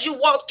it says you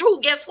walk through,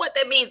 guess what?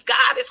 That means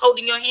God is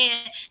holding your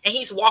hand and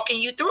he's walking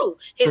you through.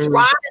 His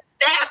rod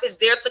and staff is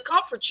there to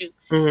comfort you.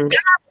 God's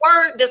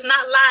word does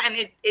not lie, and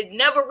it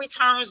never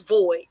returns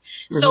void.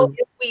 So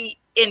if we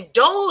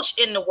indulge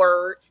in the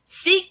word,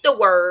 seek the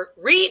word,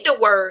 read the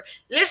word,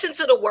 listen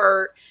to the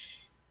word,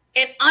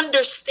 and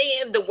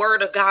understand the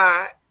word of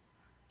God,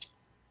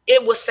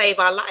 it will save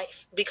our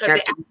life, because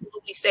it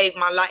absolutely saved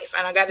my life.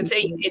 And I got to tell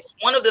you, it's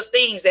one of the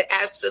things that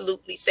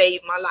absolutely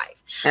saved my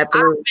life. I've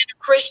been a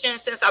Christian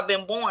since I've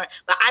been born,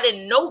 but I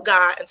didn't know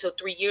God until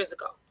 3 years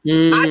ago.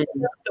 I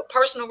developed a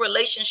personal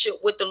relationship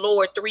with the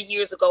Lord 3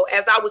 years ago.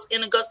 As I was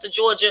in Augusta,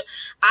 Georgia,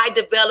 I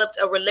developed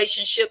a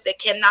relationship that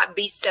cannot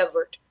be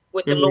severed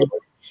with the Lord.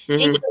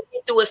 He took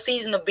me through a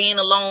season of being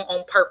alone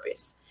on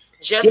purpose,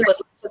 just for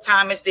such a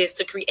time as this,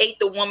 to create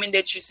the woman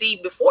that you see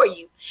before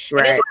you.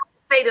 Right. And it's not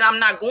to say that I'm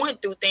not going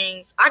through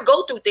things. I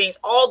go through things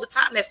all the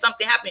time. There's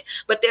something happening.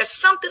 But there's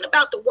something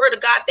about the word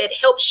of God that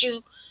helps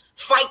you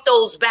fight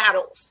those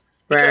battles.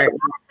 Because God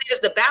says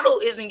the battle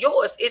isn't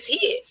yours, it's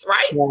his,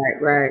 right?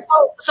 Right.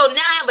 So now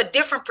I have a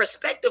different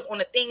perspective on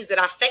the things that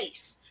I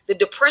face, the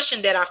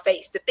depression that I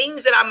face, the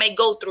things that I may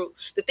go through,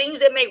 the things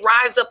that may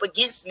rise up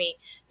against me.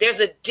 There's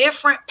a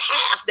different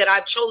path that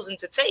I've chosen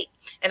to take.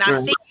 And I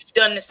see you've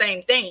done the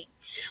same thing.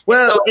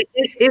 Well, so,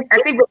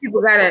 I think what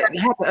people have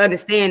to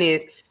understand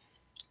is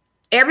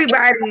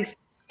everybody's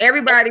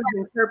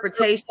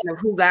interpretation of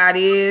who God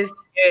is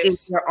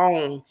their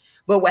own.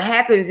 But what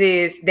happens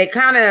is they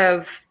kind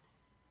of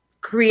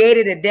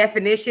created a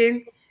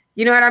definition,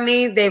 you know what I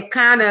mean? They've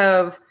kind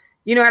of,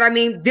 you know what I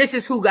mean? This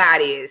is who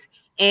God is.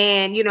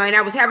 And, you know, and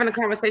I was having a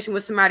conversation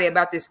with somebody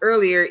about this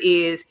earlier,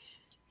 is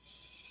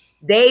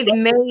they've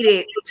made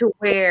it to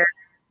where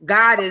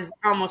God is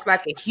almost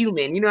like a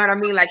human, you know what I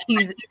mean? Like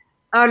he's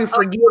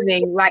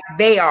unforgiving like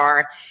they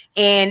are.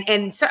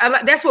 And so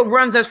that's what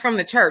runs us from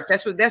the church.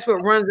 That's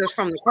what runs us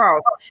from the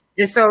cross.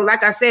 And so,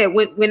 like I said,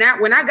 when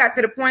I got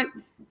to the point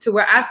to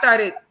where I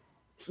started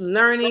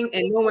learning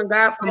and knowing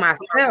God for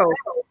myself,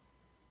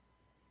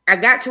 I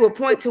got to a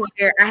point to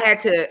where I had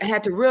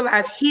to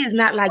realize he is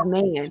not like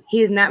man.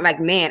 He is not like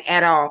man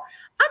at all.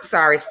 I'm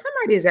sorry,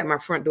 somebody is at my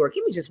front door.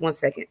 Give me just 1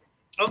 second.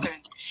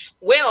 Okay.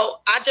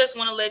 Well, I just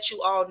want to let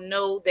you all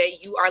know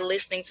that you are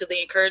listening to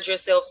the Encourage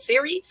Yourself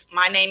series.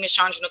 My name is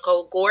Chandra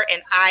Nicole Gore,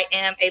 and I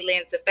am a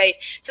lens of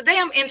faith. Today,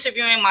 I'm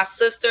interviewing my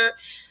sister,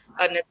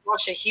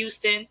 Natasha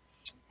Houston.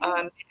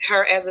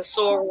 Her as a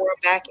soror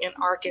back in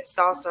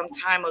Arkansas some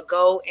time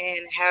ago,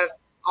 and have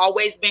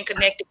always been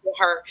connected with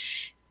her.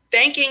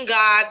 Thanking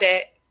God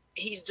that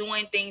he's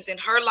doing things in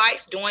her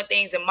life, doing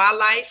things in my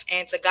life,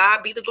 and to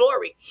God be the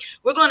glory.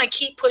 We're going to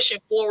keep pushing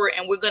forward,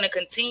 and we're going to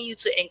continue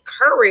to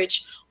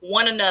encourage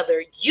one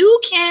another. You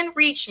can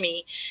reach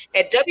me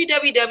at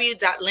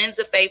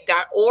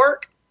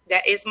www.lensoffaith.org.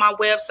 That is my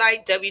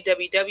website,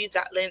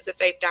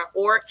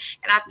 www.lensoffaith.org.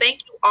 And I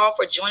thank you all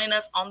for joining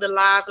us on the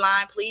live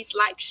line. Please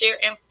like, share,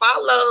 and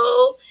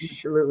follow.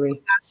 Absolutely.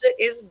 Natasha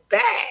is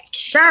back.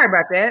 Sorry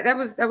about that. That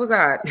was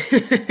odd.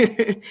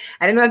 I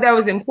didn't know if that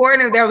was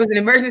important, or if that was an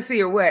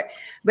emergency or what.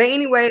 But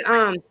anyway,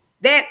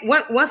 that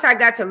once I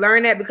got to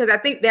learn that, because I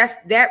think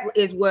that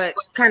is what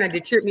kind of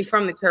deterred me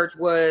from the church,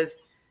 was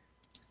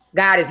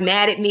God is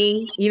mad at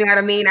me. You know what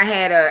I mean?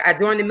 I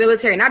joined the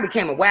military and I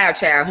became a wild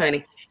child,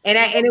 honey. And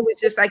it was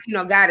just like, you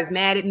know, God is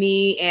mad at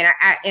me.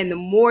 And the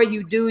more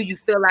you do, you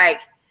feel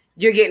like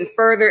you're getting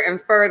further and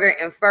further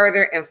and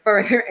further and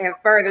further and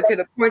further, to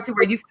the point to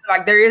where you feel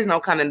like there is no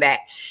coming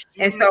back.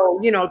 And so,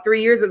 you know, 3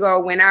 years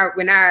ago, when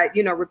I,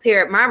 you know,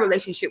 repaired my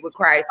relationship with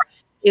Christ,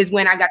 is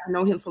when I got to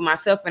know him for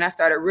myself. And I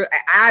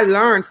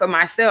learned for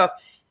myself,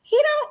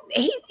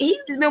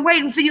 he's been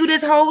waiting for you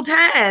this whole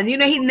time. You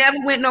know, he never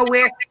went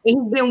nowhere, and he's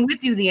been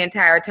with you the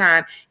entire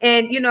time.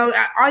 And, you know,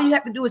 all you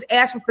have to do is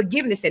ask for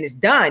forgiveness, and it's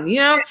done, you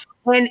know,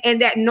 and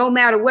that no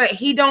matter what,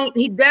 he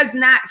does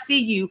not see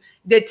you.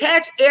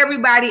 Detach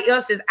everybody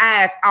else's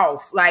eyes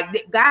off.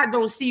 Like, God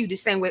don't see you the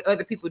same way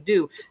other people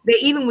do. That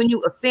even when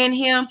you offend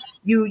him,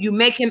 you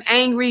make him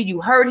angry, you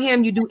hurt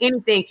him, you do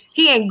anything,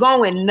 he ain't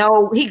going,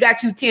 no, he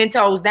got you 10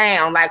 toes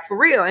down, like, for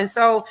real. And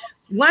so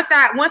once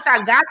I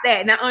got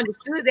that and I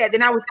understood that,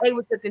 then I was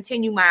able to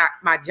continue my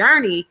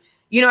journey,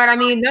 you know what I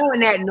mean?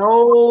 Knowing that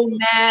no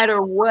matter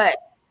what,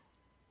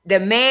 the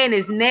man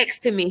is next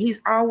to me.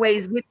 He's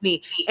always with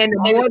me. And the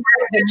more that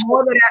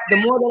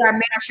I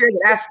made sure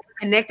that I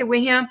connected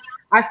with him,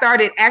 I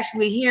started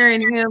actually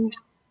hearing him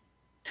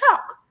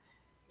talk.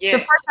 Yes. The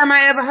first time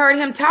I ever heard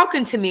him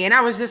talking to me, and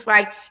I was just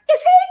like, am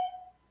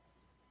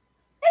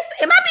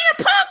I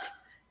being punked?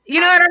 You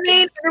know what I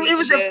mean?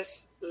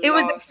 It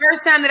was the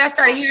first time that I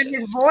started hearing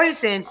his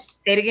voice. And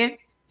say it again.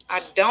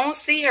 I don't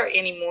see her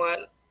anymore.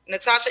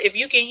 Natasha, if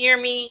you can hear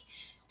me,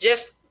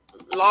 just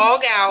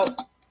log out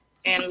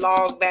and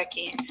log back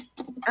in.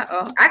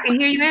 I can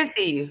hear you and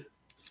see you.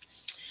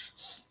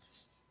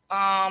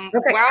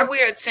 Okay. While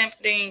we're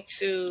attempting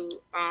to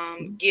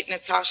get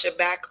Natasha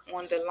back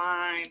on the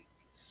line,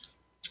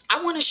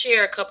 I want to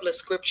share a couple of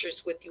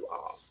scriptures with you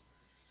all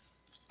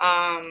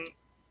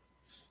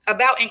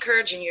about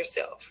encouraging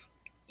yourself.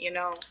 You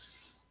know,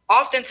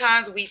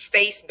 oftentimes we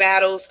face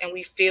battles and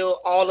we feel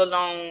all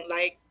alone,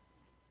 like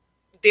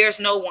there's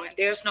no one,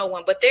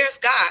 but there's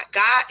God.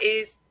 God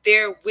is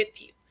there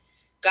with you.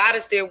 God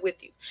is there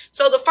with you.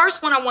 So the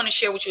first one I want to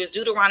share with you is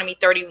Deuteronomy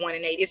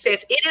 31:8. It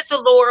says, "It is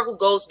the Lord who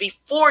goes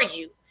before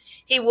you.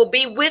 He will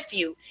be with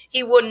you.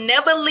 He will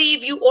never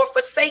leave you or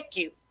forsake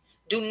you.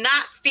 Do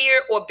not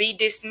fear or be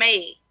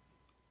dismayed."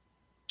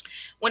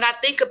 When I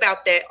think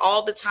about that,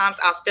 all the times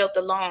I felt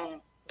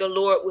alone, the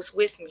Lord was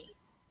with me.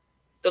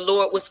 The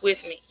Lord was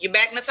with me. You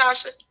back,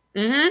 Natasha?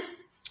 Mm-hmm.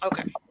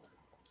 Okay.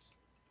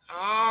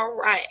 All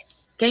right.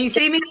 Can you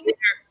see me?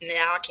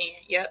 Now I can.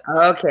 Yep.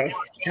 Okay.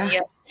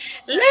 Yep.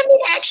 Let me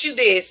ask you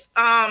this.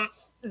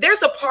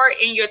 There's a part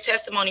in your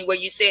testimony where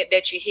you said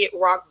that you hit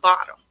rock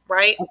bottom,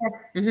 right?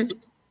 Okay.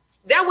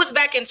 That was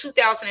back in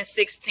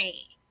 2016.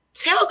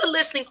 Tell the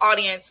listening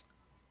audience,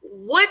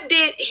 what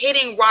did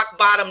hitting rock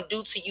bottom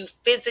do to you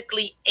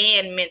physically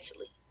and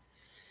mentally?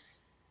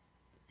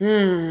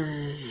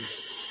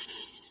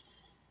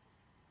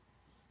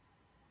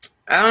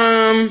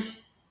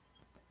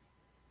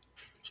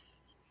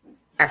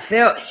 I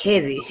felt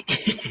heavy.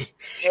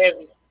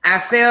 Heavy. I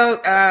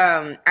felt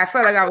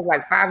like I was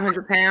like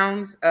 500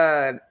 pounds.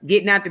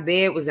 Getting out the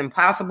bed was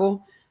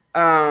impossible.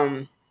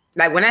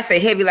 Like when I say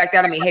heavy like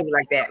that, I mean heavy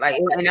like that. Like,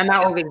 and I'm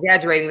not over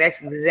exaggerating.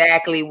 That's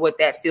exactly what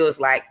that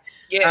feels like.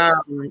 Yes.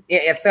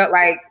 It felt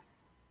like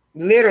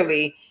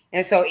literally.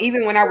 And so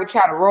even when I would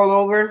try to roll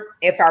over,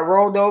 if I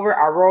rolled over,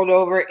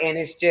 and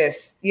it's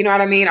just, you know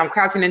what I mean? I'm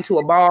crouching into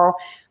a ball,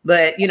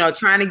 but you know,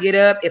 trying to get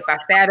up. If I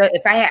sat up,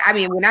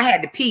 when I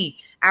had to pee,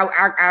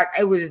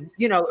 it was,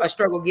 you know, a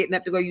struggle getting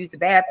up to go use the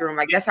bathroom.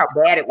 Like that's how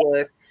bad it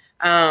was.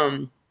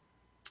 I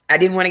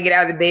didn't want to get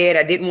out of the bed.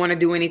 I didn't want to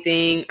do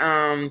anything.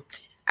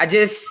 I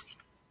just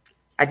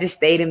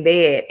stayed in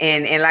bed.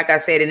 And like I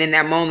said, and in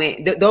that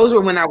moment, those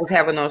were when I was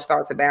having those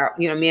thoughts about,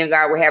 you know, me and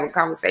God were having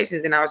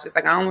conversations, and I was just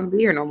like, I don't want to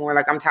be here no more.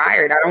 Like, I'm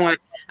tired. I don't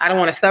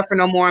want to suffer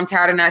no more. I'm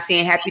tired of not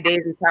seeing happy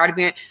days. I'm tired of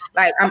being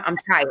like, I'm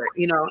tired,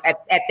 you know, at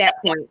that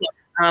point.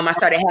 I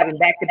started having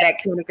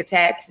back-to-back clinic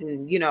attacks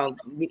and, you know,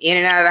 in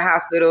and out of the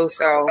hospital.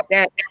 So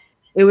that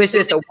it was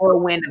just a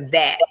whirlwind of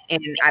that.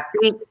 And I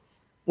think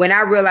when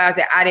I realized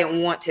that I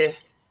didn't want to,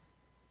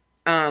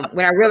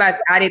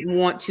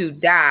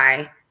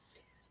 die,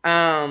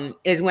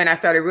 is when I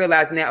started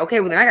realizing that, okay,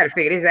 well then I got to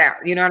figure this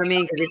out. You know what I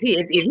mean? Because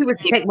if he was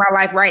to take my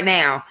life right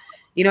now,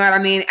 you know what I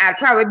mean? I'd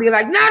probably be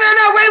like, no,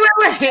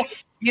 wait.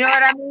 You know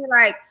what I mean?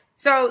 Like,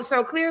 so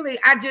clearly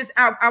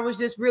I was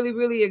just really,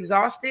 really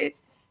exhausted,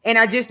 and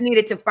I just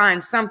needed to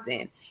find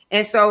something.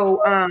 And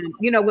so,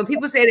 you know, when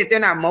people say that they're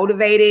not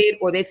motivated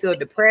or they feel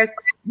depressed,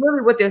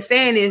 really what they're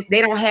saying is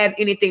they don't have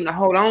anything to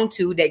hold on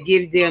to that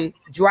gives them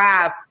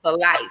drive for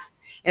life.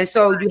 And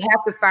so you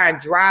have to find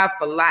drive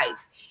for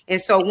life.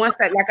 And so once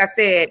that, like I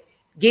said,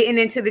 getting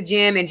into the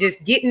gym and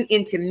just getting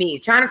into me,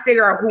 trying to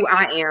figure out who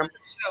I am,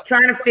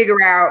 trying to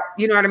figure out,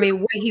 you know what I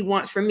mean, what he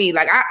wants from me.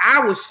 Like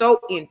I was so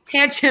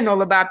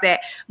intentional about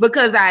that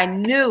because I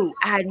knew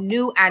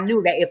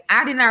that if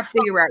I did not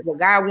figure out what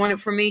God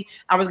wanted from me,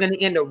 I was going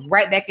to end up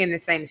right back in the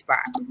same spot.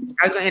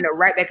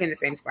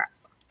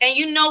 And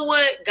you know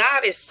what?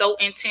 God is so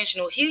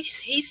intentional. He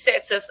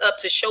sets us up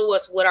to show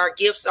us what our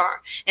gifts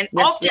are. And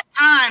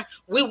oftentimes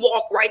we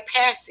walk right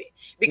past it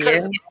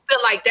because we feel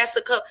like that's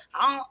a cup.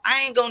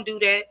 I ain't gonna do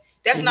that.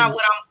 That's not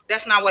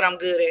what I'm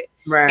good at.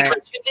 Right.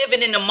 Because you're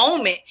living in the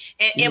moment.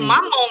 And in my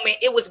moment,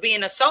 it was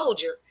being a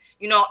soldier.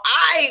 You know,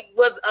 I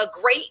was a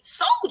great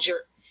soldier.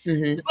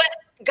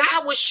 But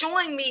God was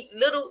showing me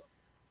little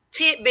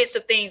tidbits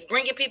of things,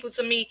 bringing people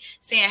to me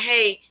saying,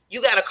 hey,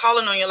 you got a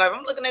calling on your life.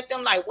 I'm looking at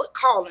them like, what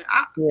calling?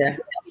 What are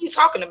you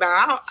talking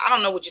about? I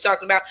don't know what you're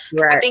talking about.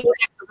 Right. I think you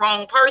got the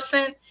wrong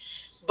person.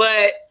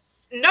 But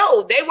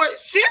no, they were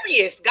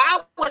serious.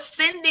 God was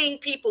sending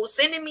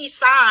me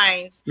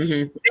signs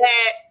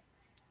that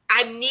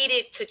I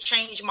needed to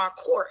change my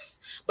course.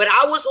 But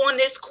I was on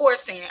this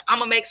course saying, I'm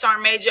going to make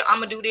Sergeant Major. I'm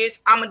going to do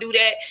this. I'm going to do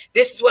that.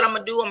 This is what I'm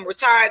going to do. I'm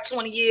retired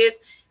 20 years.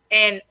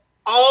 And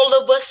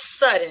all of a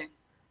sudden,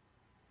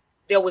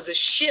 there was a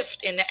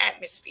shift in the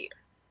atmosphere.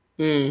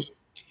 And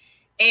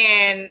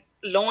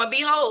lo and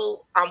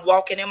behold, I'm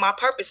walking in my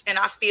purpose and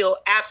I feel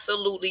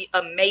absolutely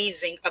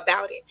amazing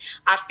about it.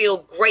 I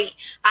feel great.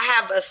 I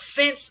have a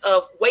sense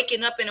of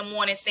waking up in the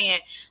morning saying,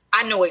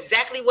 I know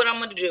exactly what I'm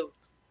going to do.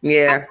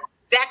 Yeah.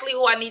 Exactly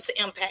who I need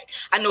to impact.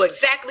 I know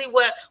exactly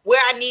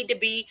where I need to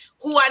be,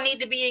 who I need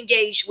to be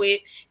engaged with,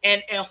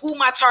 and who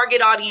my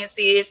target audience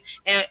is.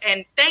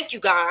 And thank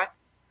you, God.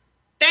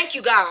 Thank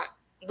you, God.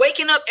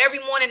 Waking up every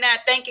morning now,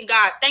 thanking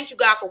God. Thank you,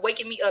 God, for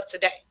waking me up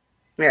today.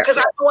 Because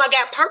I know I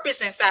got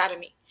purpose inside of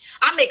me.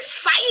 I'm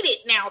excited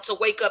now to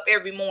wake up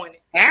every morning.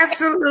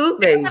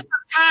 Absolutely. There's some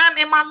time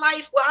in my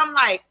life where I'm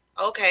like,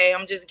 okay,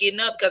 I'm just getting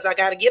up because I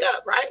got to get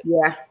up, right?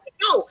 Yeah.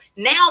 No,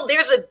 now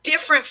there's a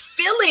different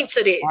feeling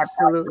to this.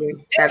 Absolutely.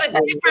 There's a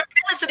different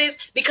feeling to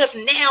this because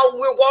now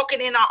we're walking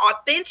in our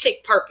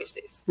authentic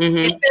purposes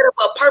instead of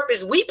a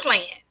purpose we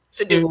plan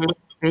to do.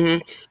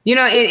 You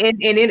know,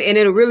 and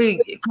it'll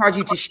really cause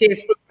you to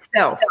shift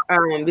self.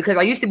 Because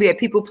I used to be a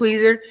people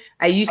pleaser.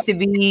 I used to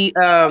be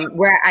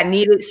where I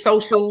needed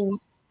social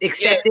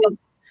acceptance.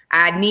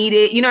 I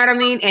needed, you know what I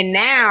mean? And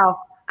now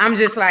I'm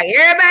just like,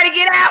 everybody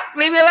get out,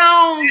 leave me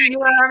alone. You know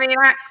what I mean?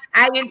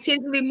 I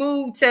intentionally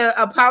moved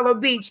to Apollo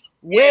Beach,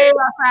 way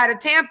outside of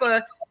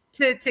Tampa,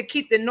 to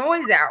keep the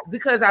noise out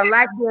because I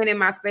like being in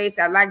my space.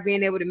 I like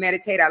being able to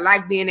meditate. I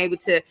like being able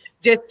to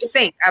just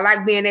think. I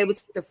like being able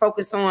to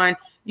focus on,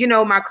 you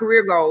know, my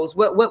career goals.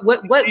 What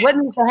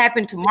needs to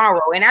happen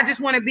tomorrow? And I just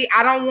want to be.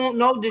 I don't want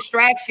no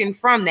distraction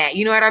from that.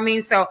 You know what I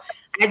mean? So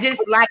I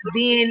just like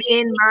being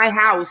in my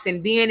house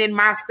and being in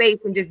my space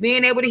and just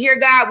being able to hear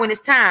God when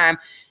it's time.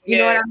 You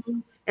know what I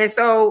mean? And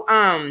so,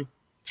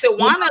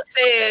 Tawana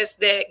says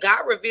that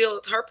God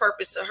revealed her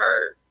purpose to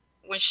her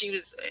when she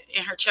was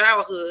in her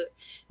childhood.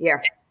 Yeah.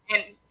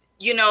 And,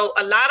 you know,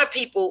 a lot of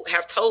people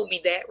have told me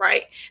that,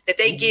 right? That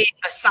they get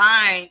a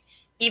sign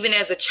even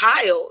as a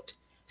child.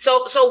 So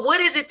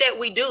what is it that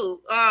we do?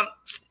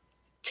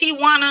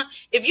 Tawana,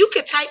 if you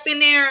could type in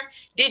there,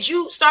 did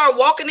you start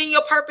walking in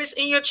your purpose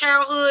in your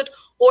childhood,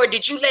 or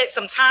did you let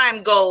some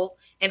time go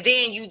and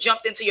then you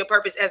jumped into your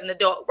purpose as an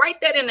adult? Write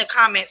that in the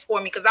comments for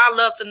me, because I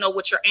love to know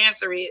what your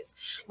answer is.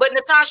 But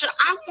Natasha,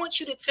 I want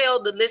you to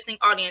tell the listening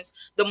audience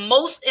the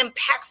most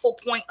impactful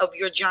point of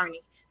your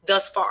journey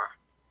thus far.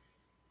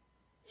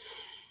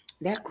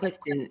 That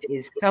question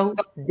is so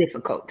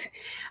difficult.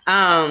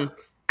 I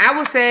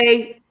will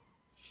say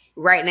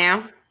right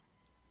now,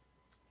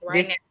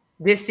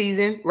 this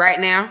season, right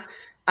now,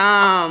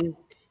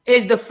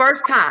 is the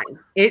first time.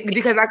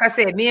 Because like I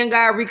said, me and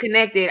God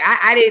reconnected.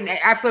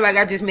 I feel like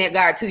I just met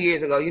God 2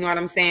 years ago. You know what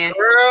I'm saying?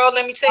 Girl,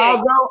 let me tell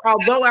you.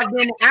 Although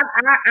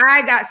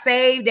I got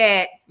saved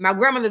at my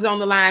grandmother's on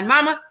the line.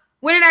 Mama,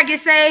 when did I get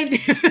saved?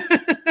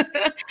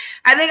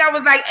 I think I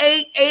was like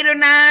 8 or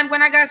 9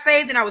 when I got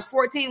saved, and I was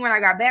 14 when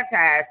I got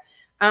baptized.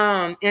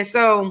 And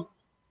so,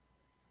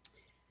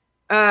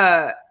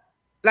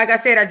 like I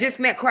said, I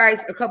just met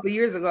Christ a couple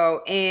years ago,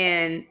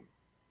 and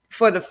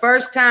for the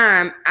first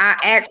time, I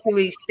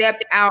actually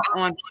stepped out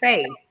on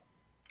faith.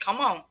 Come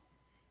on.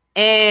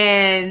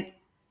 And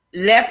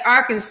left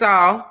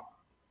Arkansas.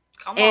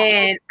 Come on.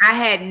 And I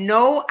had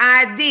no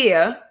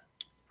idea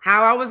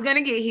how I was going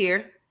to get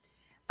here.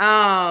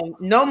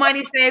 No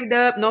money saved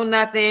up, no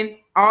nothing.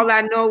 All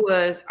I know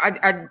was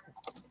I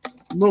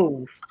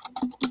move.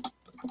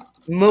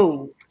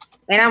 And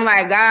I'm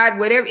like, God,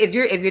 whatever, if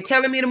you're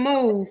telling me to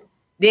move,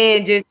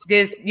 then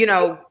just, you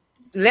know,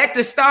 let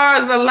the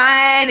stars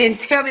align and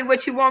tell me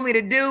what you want me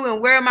to do and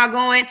where am I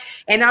going?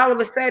 And all of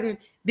a sudden,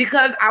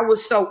 because I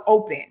was so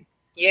open.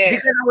 Yes.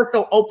 Because I was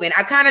so open,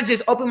 I kind of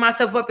just opened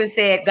myself up and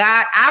said,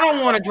 God, I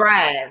don't want to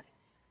drive.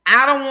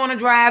 I don't want to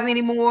drive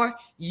anymore.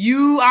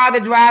 You are the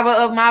driver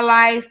of my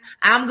life.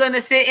 I'm going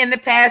to sit in the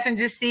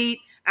passenger seat.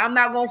 I'm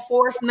not going to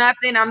force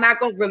nothing. I'm not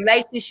going to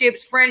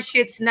relationships,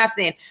 friendships,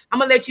 nothing. I'm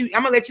going to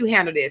let you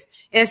handle this.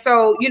 And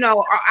so, you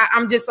know,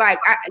 I'm just like,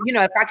 you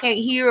know, if I can't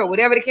hear or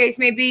whatever the case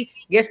may be,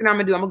 guess what I'm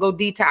going to do? I'm going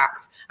to go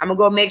detox. I'm going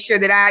to go make sure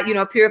that I, you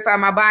know, purify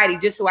my body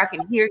just so I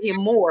can hear him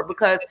more,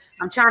 because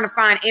I'm trying to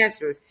find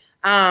answers.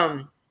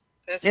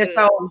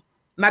 So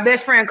my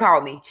best friend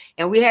called me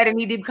and we had a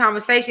deep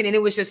conversation, and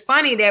it was just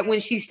funny that when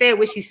she said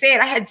what she said,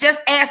 I had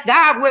just asked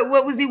God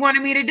what was he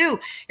wanting me to do,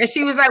 and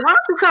she was like, why don't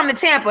you come to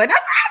Tampa? And I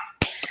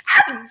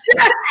just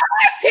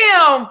asked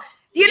him,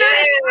 you know.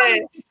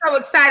 I'm so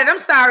excited. I'm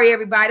sorry,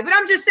 everybody, but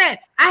I'm just saying,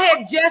 I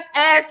had just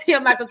asked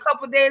him like a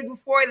couple days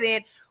before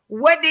then,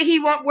 what did he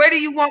want? Where do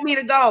you want me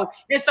to go?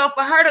 And so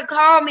for her to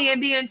call me and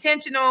be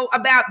intentional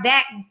about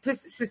that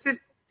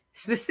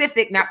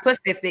specific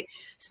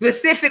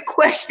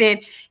question,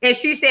 and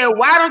she said,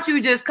 why don't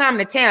you just come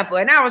to Tampa?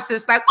 And I was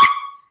just like,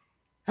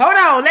 hold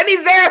on, let me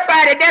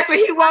verify that that's what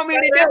he want me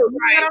to do. You know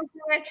what I'm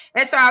saying?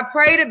 And so I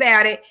prayed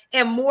about it,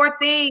 and more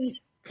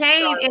things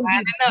came and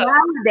just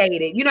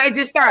validated. You know, it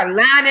just started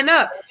lining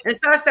up. And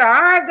so I said,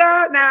 all right,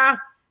 God, now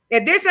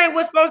if this ain't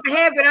what's supposed to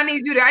happen, I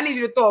need you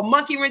to throw a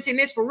monkey wrench in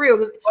this for real.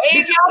 Wave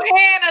your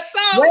hand or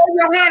something. Wave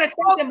your hand or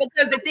something,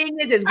 because the thing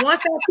is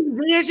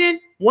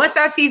once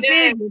I see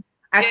vision,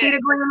 I see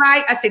the green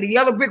light, I see the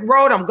yellow brick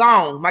road, I'm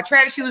gone. My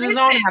track shoes is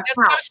on.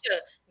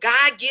 Natasha,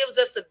 God gives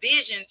us the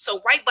vision.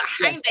 So right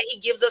behind that, he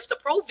gives us the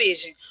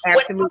provision.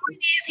 Absolutely. Whatever it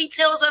is he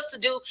tells us to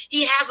do,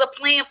 he has a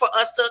plan for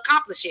us to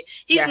accomplish it.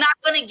 He's not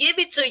going to give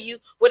it to you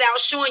without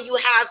showing you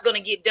how it's going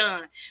to get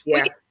done. We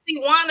can see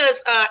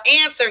Wanda's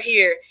answer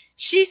here.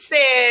 She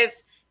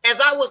says, as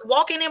I was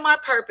walking in my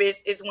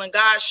purpose is when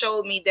God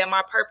showed me that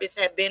my purpose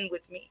had been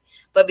with me.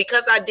 But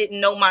because I didn't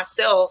know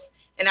myself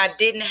and I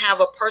didn't have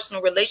a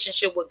personal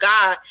relationship with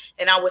God,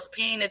 and I wasn't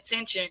paying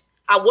attention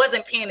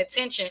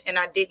and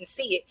I didn't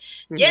see it.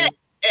 Yet,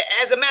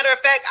 as a matter of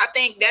fact, I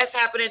think that's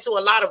happening to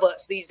a lot of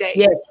us these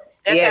days.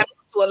 That's happening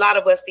to a lot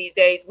of us these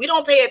days. We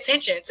don't pay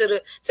attention to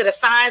the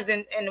signs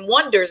and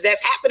wonders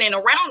that's happening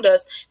around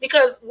us,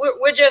 because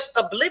we're just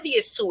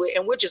oblivious to it,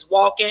 and we're just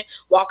walking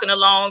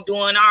along,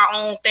 doing our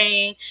own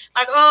thing.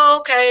 Like, oh,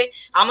 okay,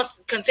 I'm gonna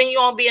continue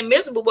on being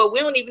miserable, but we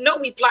don't even know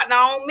we plotting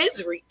our own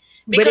misery.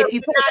 But if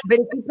you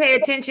pay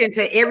attention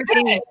to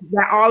everything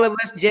that all of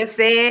us just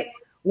said,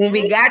 when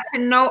we got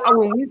to know,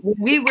 when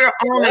we were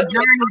on a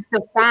journey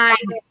to find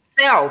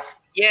self,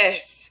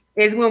 is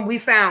when we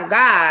found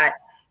God.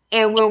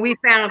 And when we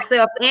found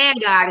self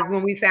and God is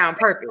when we found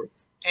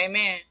purpose.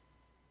 Amen.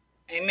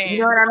 You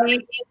know what I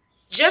mean?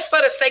 Just for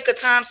the sake of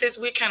time, since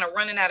we're kind of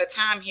running out of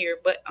time here,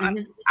 but I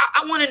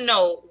want to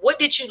know, what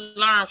did you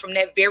learn from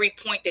that very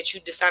point that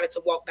you decided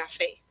to walk by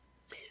faith?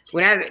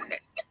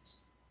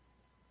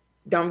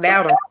 Don't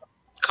doubt him.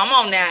 Come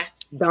on now.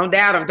 Don't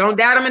doubt him. Don't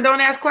doubt him and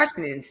don't ask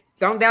questions.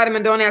 Don't doubt him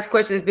and don't ask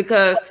questions,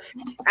 because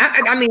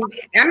I mean,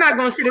 I'm not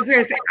going to sit up here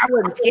and say I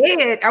wasn't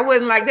scared. I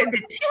wasn't like that.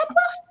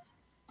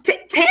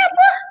 Tampa?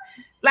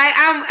 Like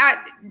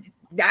I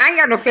ain't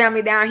got no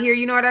family down here.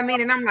 You know what I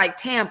mean? And I'm like,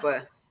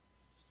 Tampa.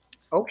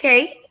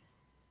 Okay.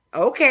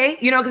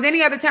 You know, because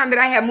any other time that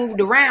I have moved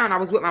around, I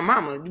was with my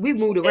mama. We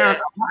moved around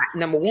a lot,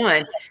 number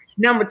one.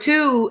 Number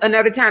two,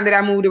 another time that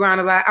I moved around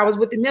a lot, I was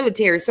with the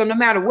military. So no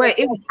matter what,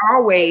 it was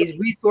always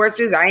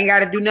resources. I ain't got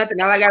to do nothing.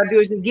 All I got to do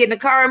is just get in the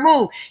car and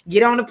move,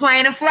 get on the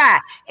plane and fly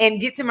and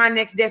get to my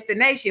next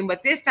destination.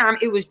 But this time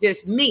it was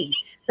just me.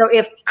 So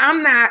if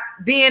I'm not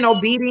being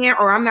obedient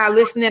or I'm not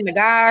listening to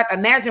God,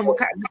 imagine what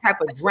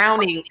type of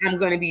drowning I'm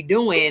going to be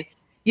doing.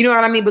 You know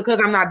what I mean? Because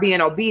I'm not being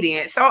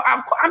obedient. So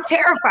I'm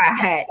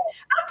terrified.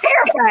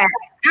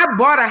 I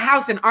bought a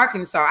house in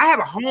Arkansas. I have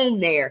a home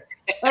there.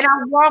 And I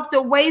walked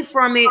away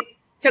from it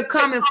to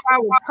come and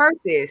follow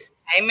purpose.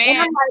 Amen. And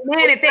I'm like,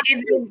 man,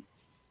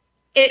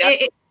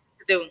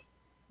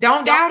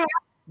 don't doubt it.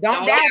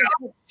 Don't doubt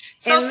it.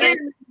 So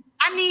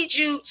I need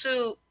you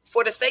to,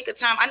 for the sake of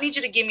time, I need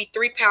you to give me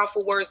 3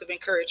 powerful words of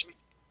encouragement.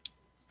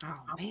 Oh,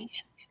 man.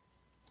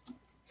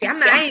 See,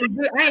 I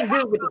ain't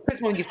good with the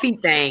quick on your feet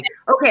thing.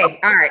 Okay,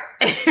 all right.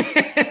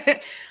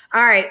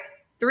 All right.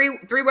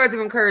 Three words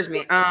of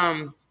encouragement.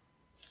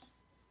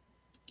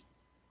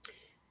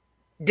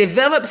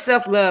 Develop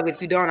self-love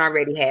if you don't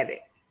already have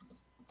it.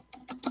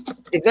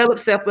 Develop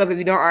self-love if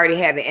you don't already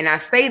have it. And I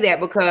say that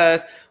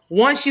because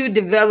once you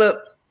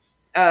develop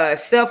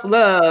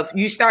self-love,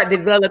 you start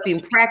developing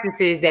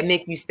practices that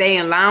make you stay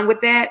in line with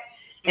that.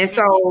 And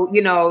so,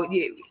 you know,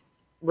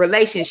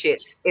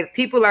 relationships. If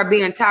people are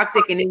being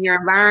toxic and in your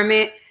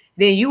environment,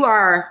 then you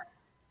are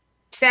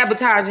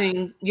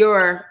sabotaging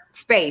your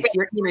space,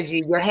 your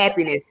energy, your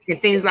happiness,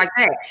 and things like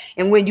that.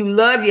 And when you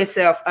love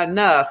yourself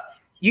enough,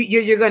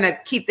 you're gonna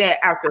keep that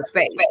out your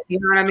space. You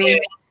know what I mean?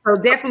 So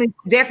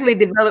definitely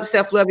develop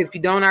self-love if you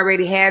don't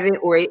already have it,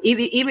 or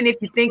even if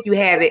you think you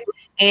have it,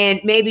 and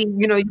maybe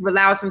you've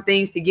allowed some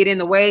things to get in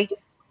the way.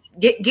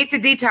 Get to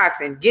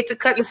detoxing, get to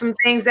cutting some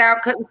things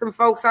out, cutting some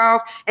folks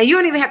off. And you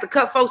don't even have to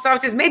cut folks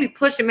off, just maybe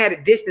push them at a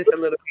distance a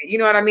little bit. You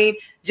know what I mean?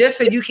 Just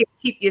so you can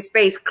keep your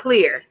space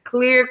clear,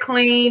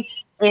 clean,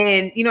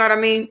 and you know what I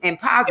mean? And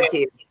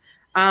positive.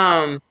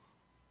 Let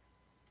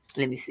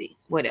me see.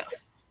 What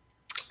else?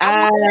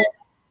 I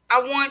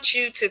want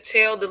you to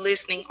tell the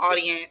listening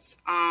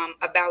audience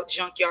about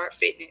Junkyard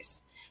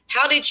Fitness.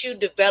 How did you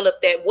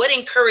develop that? What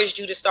encouraged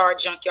you to start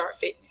Junkyard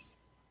Fitness?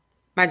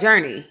 My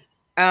journey.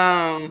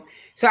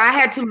 So I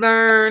had to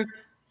learn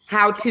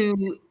how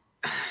can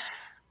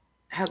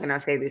I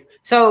say this?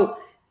 So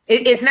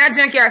it's not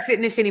Junkyard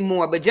Fitness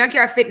anymore, but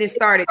Junkyard Fitness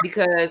started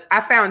because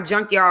I found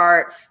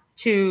junkyards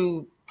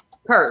to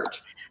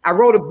purge. I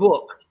wrote a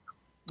book.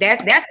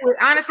 That's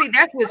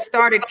what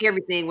started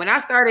everything. When I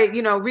started,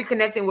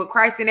 reconnecting with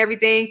Christ and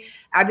everything,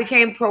 I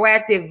became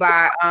proactive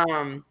by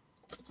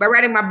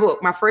writing my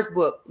book, my first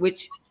book, what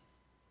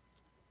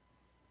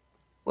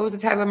was the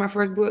title of my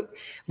first book?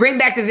 Bring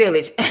Back the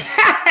Village.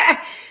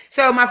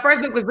 So my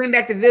first book was Bring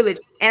Back the Village,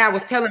 and I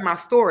was telling my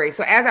story.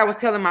 So as I was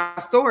telling my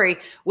story,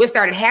 what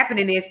started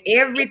happening is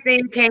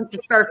everything came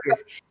to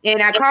surface.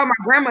 And I called my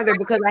grandmother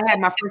because I had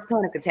my first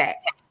panic attack.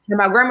 And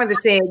my grandmother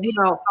said,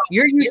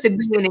 you're used to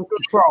being in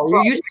control.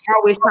 You're used to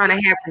always trying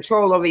to have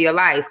control over your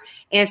life.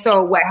 And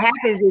so what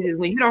happens is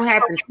when you don't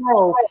have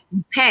control,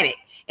 you panic.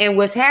 And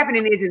what's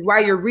happening is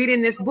while you're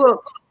reading this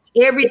book,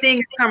 everything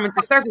is coming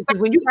to surface. Because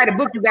when you write a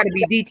book, you got to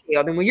be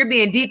detailed. And when you're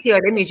being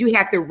detailed, it means you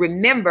have to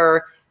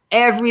remember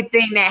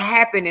everything that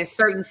happened in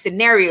certain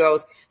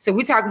scenarios. So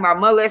we're talking about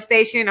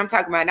molestation. I'm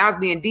talking about, and I was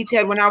being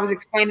detailed when I was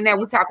explaining that.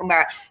 We're talking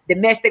about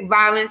domestic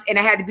violence, and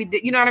I had to be,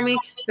 you know what I mean?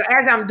 So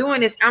as I'm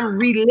doing this, I'm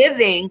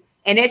reliving,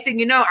 and next thing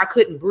you know, I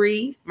couldn't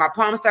breathe. My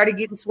palms started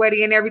getting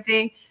sweaty and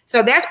everything.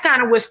 So that's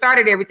kind of what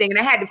started everything. And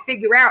I had to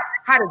figure out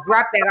how to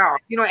drop that off.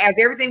 As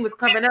everything was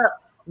coming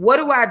up, what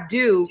do I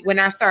do when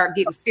I start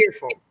getting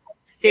fearful?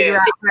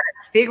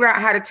 Figure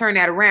out how to turn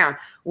that around.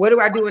 What do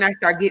I do when I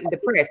start getting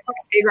depressed?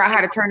 Figure out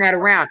how to turn that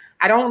around.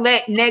 I don't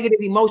let negative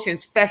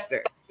emotions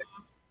fester.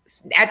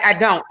 I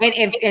don't.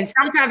 And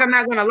sometimes, I'm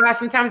not going to lie,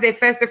 sometimes they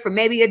fester for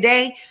maybe a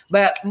day,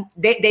 but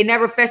they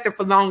never fester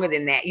for longer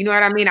than that. You know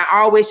what I mean? I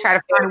always try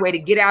to find a way to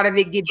get out of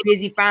it, get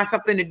busy, find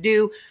something to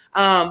do.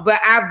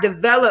 But I've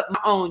developed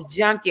my own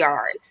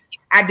junkyards.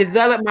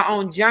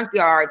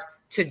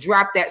 To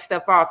drop that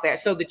stuff off at.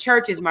 So the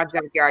church is my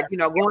junkyard,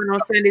 going on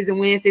Sundays and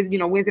Wednesdays,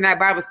 Wednesday night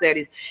Bible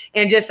studies,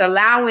 and just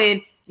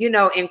allowing,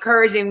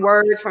 encouraging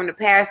words from the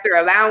pastor,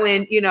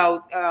 allowing,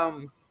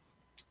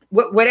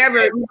 whatever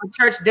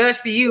church does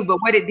for you. But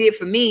what it did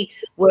for me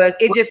was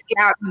it just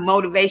allowed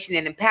motivation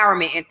and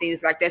empowerment and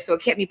things like that. So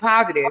it kept me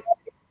positive.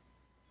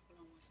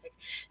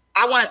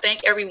 I want to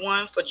thank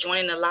everyone for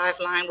joining the live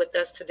line with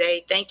us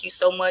today. Thank you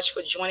so much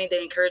for joining the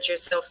Encourage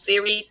Yourself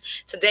series.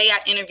 Today, I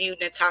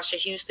interviewed Natasha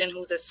Houston,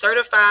 who's a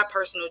certified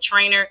personal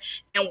trainer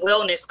and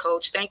wellness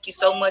coach. Thank you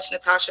so much,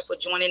 Natasha, for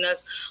joining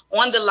us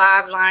on the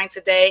live line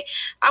today.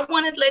 I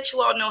want to let you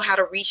all know how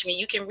to reach me.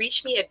 You can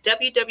reach me at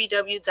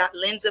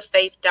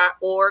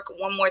www.lensoffaith.org.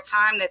 One more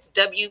time, that's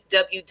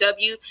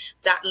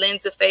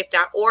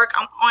www.lensoffaith.org.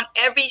 I'm on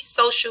every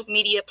social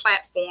media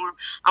platform.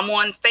 I'm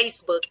on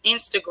Facebook,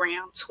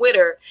 Instagram,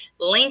 Twitter,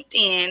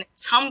 LinkedIn,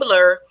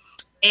 Tumblr,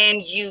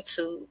 and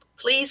YouTube.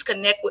 Please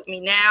connect with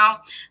me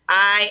now.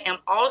 I am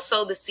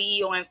also the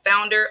CEO and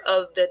founder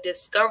of the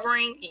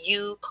Discovering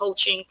You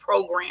coaching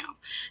program.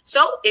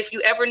 So if you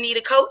ever need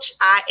a coach,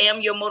 I am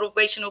your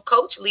motivational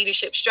coach,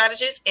 leadership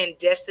strategist, and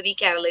destiny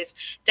catalyst.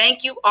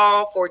 Thank you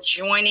all for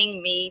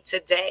joining me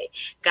today.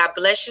 God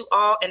bless you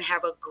all and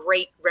have a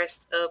great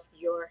rest of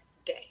your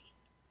day.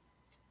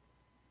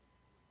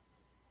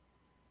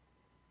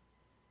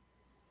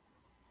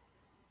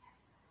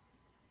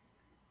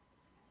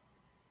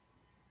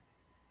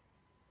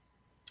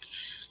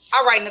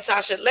 All right,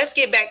 Natasha, let's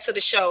get back to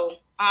the show.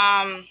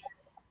 I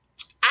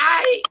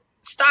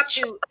stopped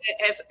you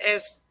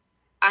as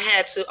I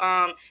had to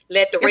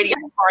let the radio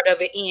part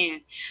of it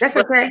in. That's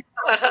okay.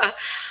 I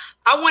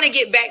want to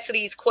get back to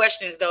these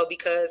questions though,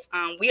 because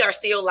we are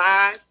still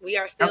live. We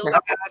are still live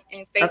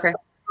in Facebook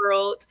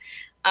world.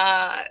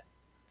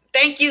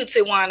 Thank you,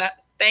 Tiwana.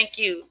 Thank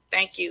you.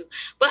 Thank you.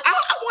 But I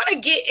want to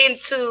get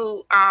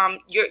into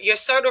your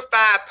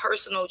certified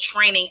personal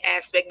training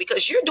aspect,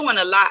 because you're doing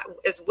a lot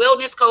as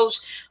wellness coach,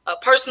 a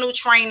personal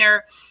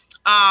trainer,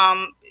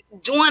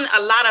 doing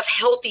a lot of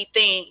healthy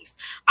things.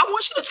 I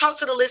want you to talk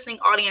to the listening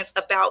audience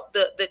about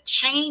the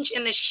change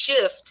and the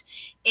shift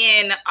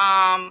in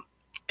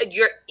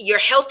your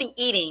healthy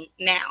eating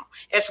now,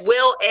 as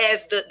well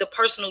as the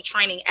personal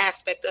training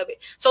aspect of it.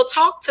 So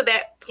talk to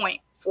that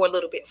point for a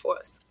little bit for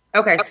us.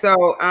 Okay,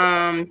 so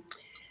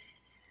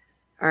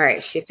all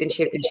right, shifting.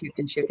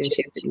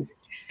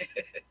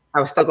 I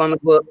was stuck on the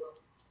book.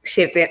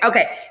 Shifting.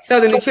 Okay, so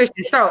the nutrition.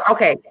 So,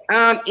 okay,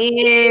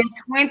 in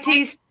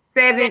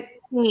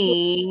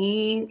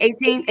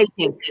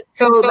 2018.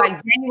 So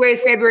like January,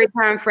 February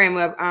time frame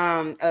of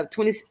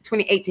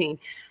 2018,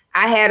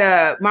 I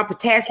had my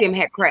potassium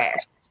had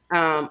crashed.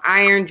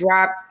 Iron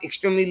dropped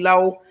extremely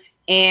low,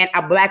 and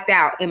I blacked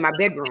out in my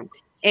bedroom.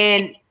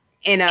 And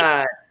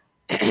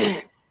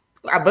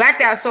I blacked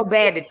out so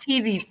bad the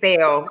TV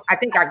fell. I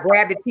think I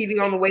grabbed the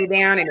TV on the way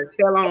down and it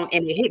fell on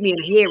and it hit me in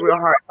the head real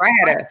hard. So I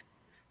had a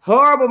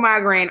horrible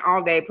migraine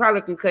all day,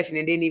 probably concussion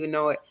and didn't even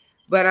know it.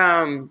 But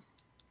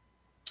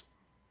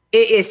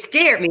it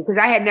scared me because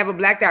I had never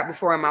blacked out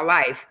before in my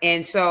life.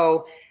 And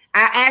so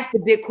I asked the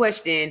big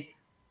question,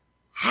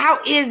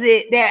 how is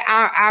it that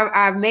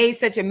I've made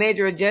such a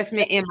major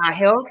adjustment in my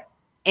health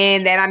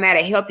and that I'm at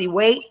a healthy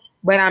weight,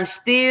 but I'm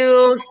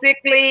still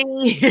sickly?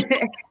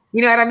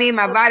 You know what I mean?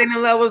 My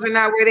vitamin levels are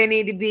not where they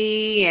need to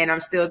be, and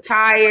I'm still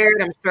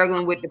tired. I'm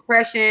struggling with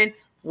depression.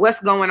 What's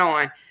going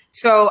on?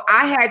 So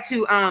I had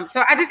to,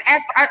 so I just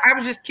asked, I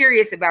was just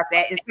curious about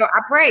that. And so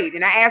I prayed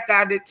and I asked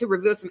God to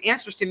reveal some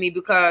answers to me,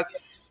 because,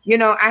 you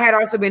know, I had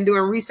also been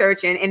doing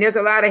research and there's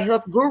a lot of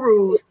health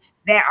gurus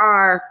that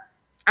are,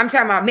 I'm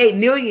talking about, made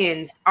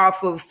millions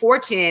off of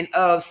fortune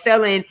of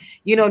selling,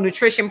 you know,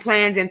 nutrition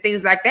plans and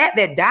things like that,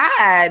 that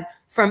died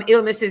from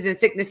illnesses and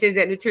sicknesses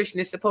that nutrition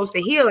is supposed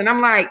to heal. And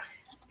I'm like,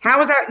 how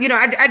was I, you know,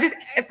 I just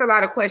asked a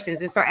lot of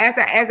questions. And so as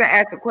I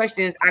asked the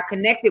questions, I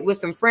connected with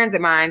some friends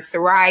of mine,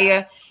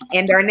 Soraya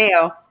and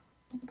Darnell,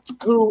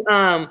 who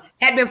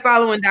had been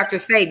following Dr.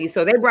 Sebi.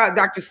 So they brought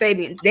Dr.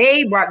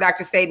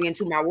 Sebi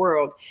into my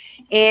world.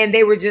 And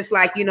they were just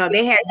like, you know,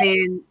 they had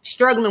been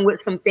struggling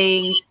with some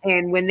things.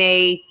 And when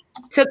they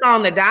took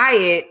on the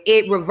diet,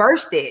 it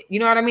reversed it. You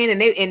know what I mean?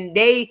 And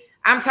they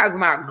I'm talking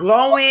about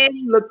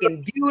glowing,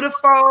 looking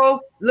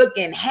beautiful,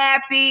 looking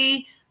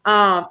happy.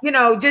 You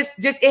know, just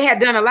it had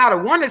done a lot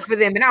of wonders for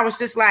them. And I was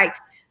just like,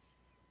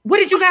 what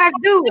did you guys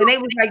do? And they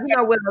was like, you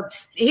know, well,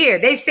 here,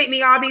 they sent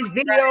me all these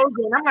videos.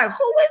 And I'm like,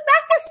 who is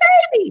Dr.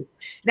 Sebi?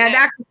 Now,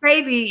 Dr.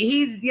 Sebi,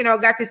 he's, you know,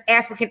 got this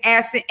African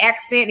accent,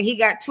 and he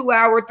got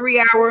 2-hour,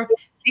 3-hour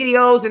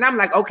videos. And I'm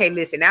like, okay,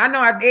 listen, now I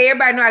know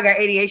everybody know I got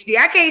ADHD.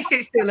 I can't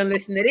sit still and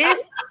listen to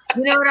this.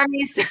 You know what I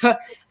mean? So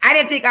I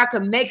didn't think I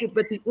could make it,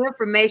 but the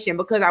information,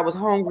 because I was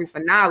hungry for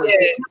knowledge,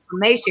 the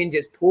information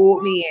just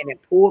pulled me in and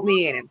pulled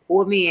me in and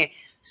pulled me in.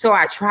 So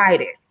I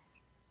tried it.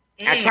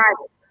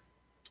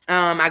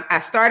 I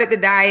started the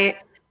diet.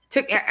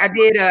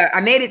 I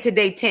made it to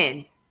day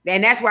 10.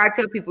 And that's why I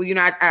tell people, you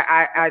know,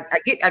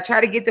 I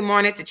try to get them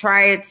on it, to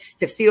try it,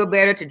 to feel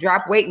better, to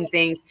drop weight and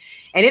things.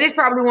 And it is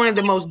probably one of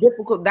the most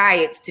difficult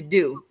diets to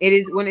do. It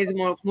is one of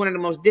the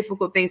most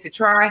difficult things to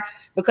try,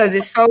 because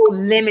it's so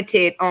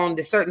limited on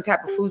the certain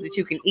type of foods that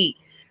you can eat.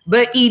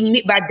 But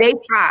by day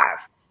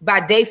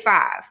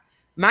five,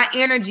 my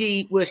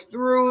energy was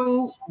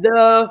through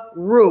the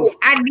roof.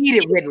 I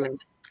needed Ritalin.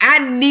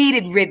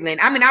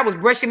 I mean, I was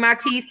brushing my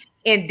teeth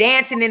and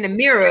dancing in the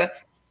mirror,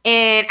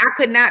 And I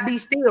could not be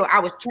still. I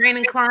was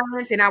training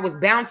clients and I was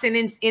bouncing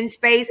in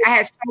space. I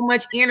had so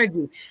much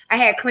energy. I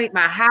had cleaned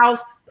my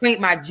house, cleaned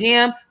my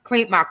gym,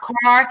 cleaned my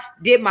car,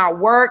 did my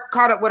work,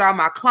 caught up with all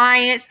my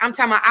clients. I'm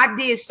talking about I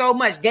did so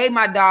much, gave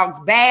my dogs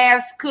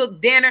baths,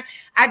 cooked dinner.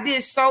 I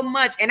did so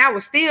much. And I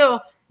was still,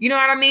 you know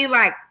what I mean?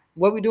 Like,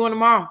 what we doing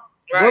tomorrow?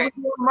 Right. What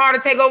we doing tomorrow to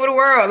take over the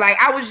world? Like,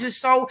 I was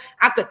just so,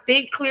 I could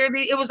think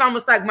clearly. It was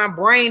almost like my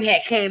brain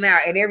had came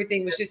out and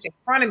everything was just in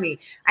front of me.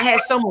 I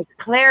had so much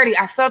clarity.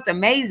 I felt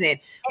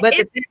amazing. But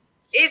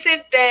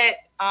isn't that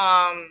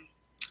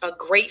a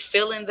great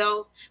feeling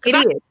though?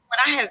 Because when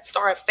I had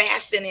started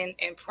fasting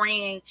and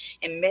praying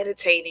and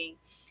meditating,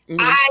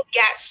 I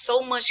got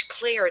so much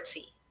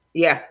clarity.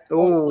 Yeah.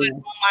 On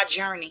my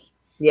journey.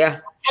 Yeah.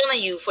 I'm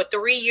telling you, for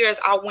 3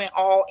 years, I went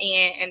all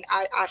in and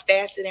I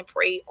fasted and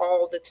prayed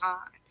all the time.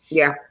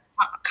 Yeah.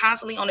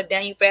 Constantly on a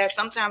Daniel fast.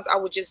 Sometimes I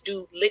would just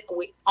do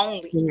liquid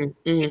only,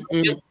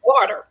 just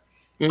water.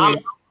 I'm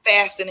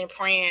fasting and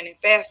praying and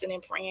fasting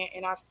and praying,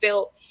 and I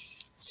felt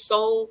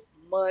so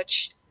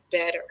much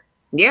better.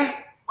 Yeah,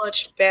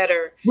 much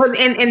better. Well,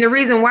 and the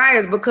reason why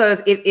is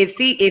because it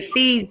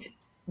feeds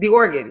the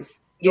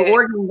organs. Your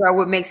organs are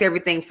what makes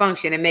everything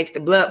function. It makes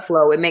the blood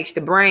flow. It makes the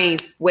brain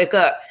wake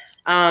up.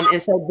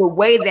 And so the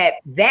way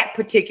that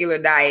particular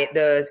diet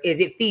does is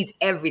it feeds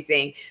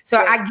everything. So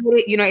I get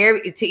it, you know,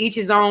 to each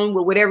his own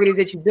with whatever it is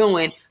that you're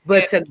doing.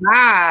 But to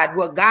God,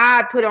 what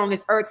God put on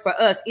this earth for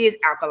us is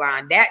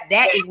alkaline.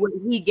 That is what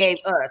He gave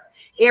us.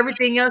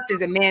 Everything else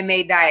is a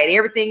man-made diet.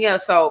 Everything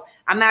else. So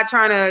I'm not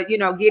trying to, you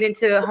know, get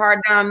into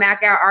hard down,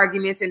 knockout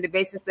arguments and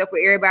debates and stuff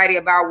with everybody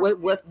about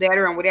what's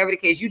better and whatever the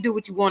case. You do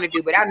what you want to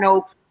do, but I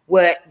know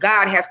what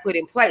God has put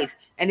in place,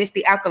 and it's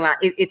the alkaline.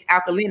 It's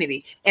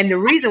alkalinity, and the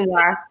reason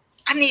why.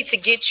 I need to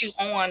get you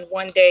on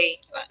one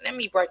day. Let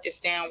me write this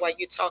down while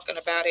you're talking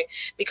about it,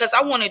 because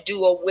I want to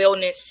do a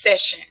wellness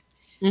session.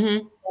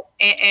 And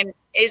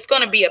it's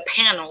going to be a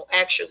panel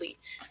actually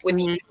with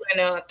you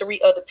and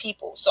 3 other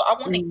people. So I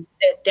want to get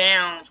that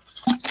down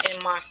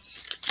in my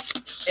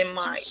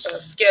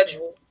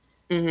schedule.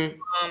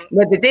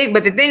 But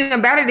the thing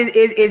about it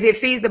is it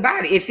feeds the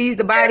body. It feeds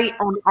the body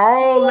on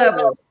all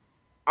levels.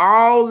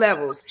 All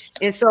levels.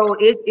 And so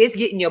it's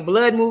getting your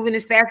blood moving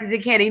as fast as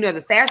it can. And, you know,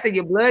 the faster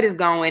your blood is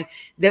going,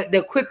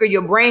 the quicker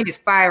your brain is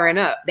firing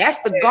up. That's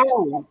the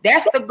goal.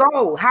 That's the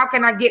goal. How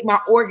can I get my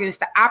organs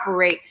to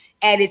operate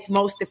at its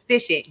most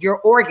efficient? Your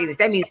organs.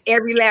 That means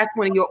every last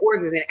one of your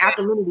organs, and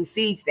alkalinity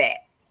feeds that.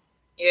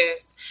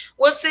 Yes.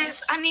 Well,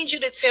 sis, I need you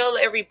to tell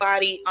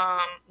everybody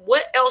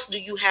what else do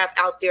you have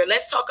out there?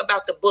 Let's talk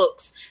about the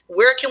books.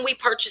 Where can we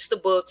purchase the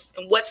books,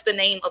 and what's the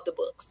name of the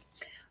books?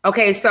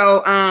 Okay,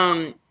 so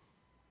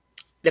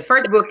the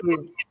first book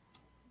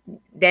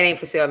that ain't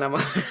for sale no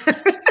more.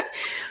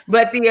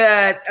 But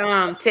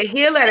the To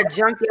Heal at a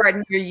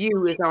Junkyard Near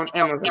You is on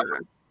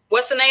Amazon.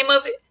 What's the name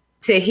of it?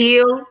 To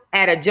Heal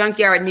at a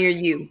Junkyard Near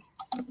You.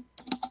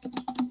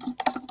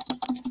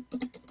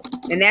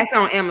 And that's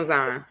on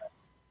Amazon.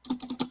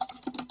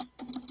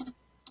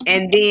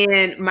 And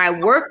then my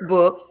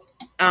workbook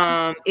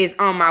is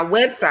on my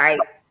website,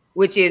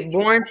 which is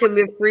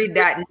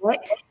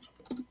borntolivefree.net.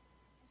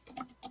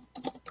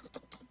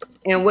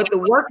 And what the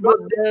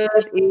workbook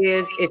does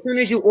is, as soon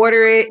as you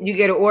order it, you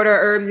get an order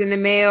of herbs in the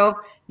mail.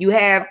 You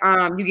have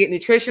you get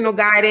nutritional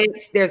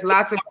guidance. There's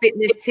lots of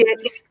fitness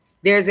tips.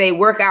 There's a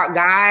workout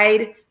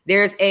guide.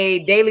 There's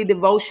a daily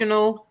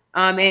devotional,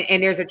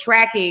 and there's a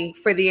tracking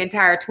for the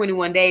entire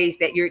 21 days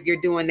that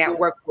you're doing that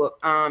workbook.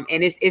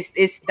 And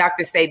it's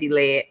Dr. Sadie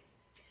led.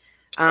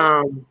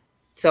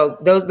 So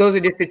those are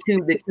just the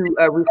two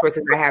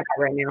resources I have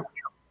right now.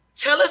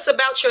 Tell us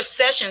about your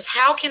sessions.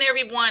 How can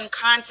everyone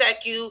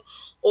contact you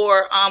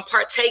or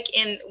partake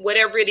in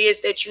whatever it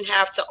is that you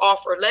have to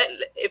offer?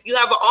 If you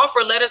have an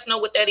offer, let us know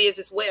what that is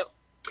as well.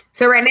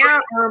 So right now,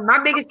 my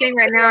biggest thing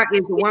right now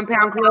is the 1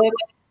 Pound Club.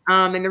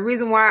 And the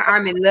reason why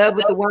I'm in love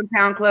with the 1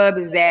 Pound Club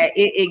is that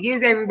it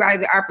gives everybody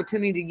the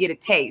opportunity to get a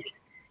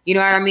taste. You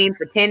know what I mean?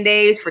 For 10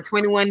 days, for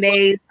 21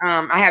 days.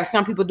 I have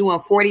some people doing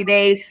 40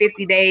 days,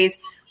 50 days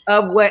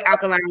of what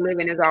alkaline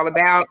living is all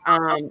about.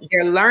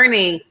 They're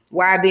learning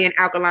why being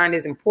alkaline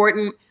is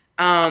important.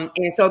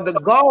 And so the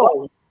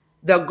goal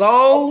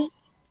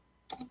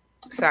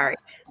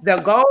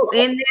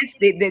in this,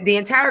 the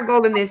entire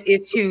goal in this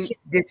is to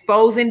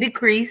dispose and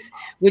decrease,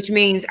 which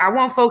means I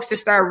want folks to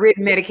start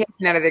ridding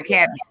medication out of their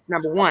cabinets,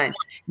 number 1.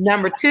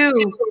 Number 2,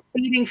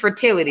 feeding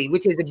fertility,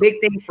 which is a big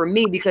thing for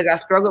me because I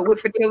struggled with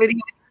fertility.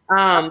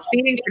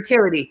 Feeding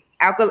fertility,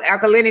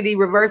 alkalinity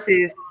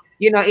reverses,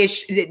 you know,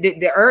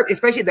 the herb,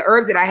 especially the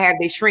herbs that I have,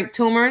 they shrink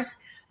tumors.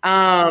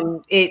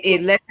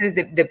 It lessens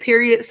the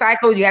period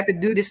cycle. You have to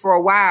do this for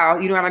a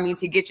while, you know what I mean,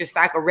 to get your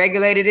cycle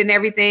regulated and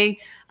everything.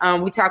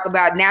 We talk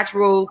about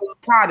natural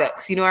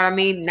products, you know what I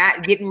mean,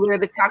 not getting rid of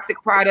the toxic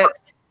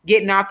products,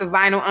 getting off the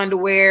vinyl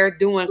underwear,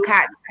 doing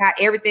cotton,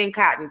 everything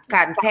cotton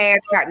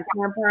pads, cotton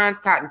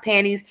tampons, cotton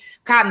panties,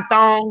 cotton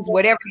thongs,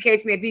 whatever the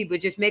case may be, but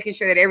just making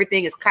sure that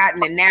everything is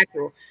cotton and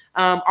natural.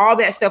 All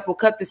that stuff will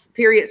cut the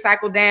period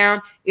cycle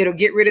down. It'll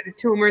get rid of the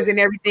tumors and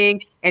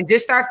everything, and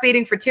just start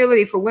feeding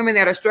fertility for women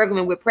that are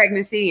struggling with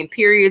pregnancy and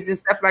periods and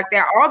stuff like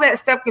that. All that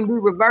stuff can be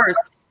reversed.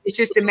 It's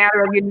just a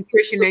matter of your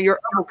nutrition and your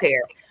herbal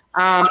care.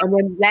 And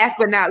then last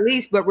but not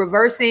least, but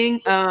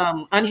reversing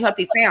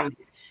unhealthy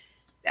families.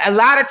 A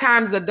lot of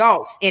times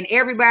adults, and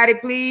everybody,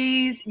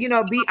 please, you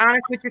know, be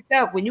honest with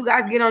yourself. When you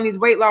guys get on these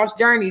weight loss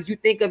journeys, you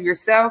think of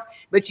yourself,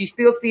 but you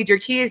still feed your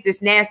kids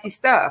this nasty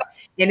stuff.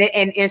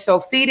 And so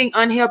feeding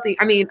unhealthy,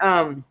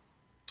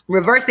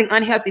 reversing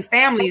unhealthy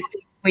families,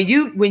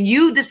 when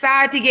you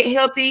decide to get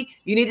healthy,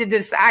 you need to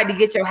decide to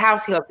get your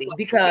house healthy,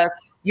 because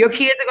your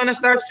kids are going to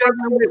start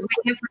struggling with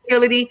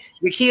infertility.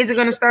 Your kids are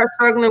going to start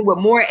struggling with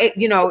more,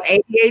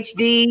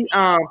 ADHD,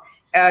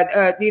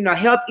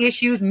 health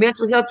issues,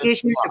 mental health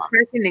issues,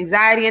 depression,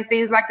 anxiety, and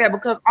things like that,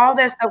 because all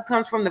that stuff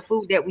comes from the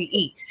food that we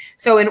eat.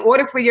 So in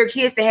order for your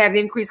kids to have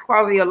increased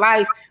quality of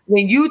life,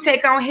 when you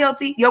take on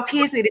healthy, your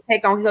kids need to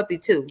take on healthy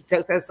too.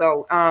 So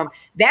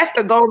that's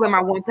the goal of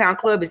my 1 Pound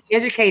Club, is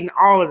educating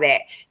all of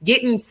that,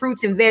 getting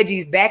fruits and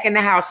veggies back in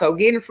the household,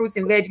 getting fruits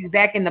and veggies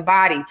back in the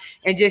body,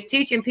 and just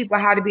teaching people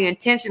how to be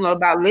intentional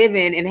about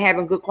living and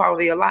having good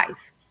quality of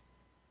life.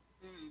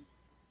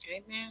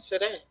 Amen to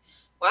that.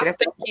 Well, I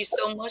thank you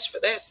so much for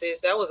that, sis.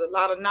 That was a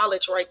lot of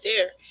knowledge right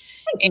there.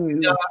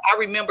 And I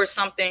remember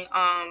something,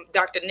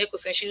 Dr.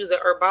 Nicholson, she was a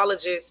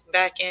herbologist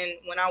back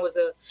when I was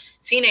a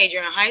teenager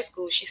in high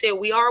school. She said,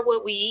 we are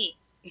what we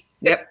eat.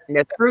 Yep,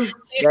 that's true.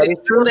 That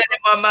is true. That in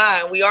my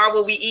mind. We are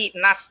what we eat.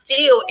 And I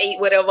still ate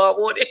whatever I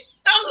wanted.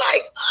 I'm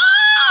like,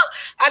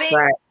 I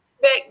didn't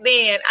back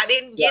then. I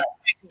didn't get it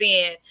back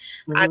then.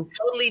 I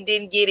totally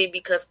didn't get it,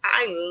 because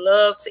I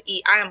love to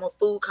eat. I am a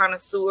food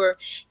connoisseur,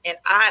 and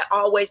I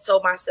always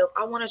told myself,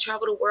 I want to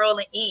travel the world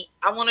and eat.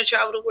 I want to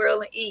travel the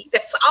world and eat.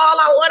 That's all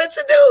I wanted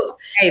to do.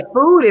 Hey,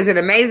 food is an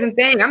amazing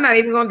thing. I'm not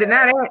even going to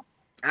deny that.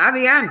 I'll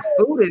be honest.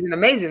 Food is an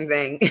amazing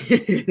thing.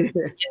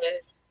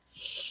 Yes.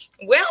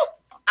 Well,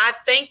 I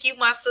thank you,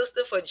 my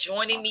sister, for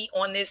joining me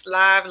on this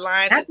live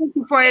line. I thank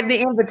you for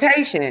the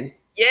invitation.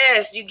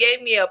 Yes, you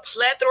gave me a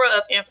plethora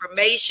of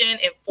information,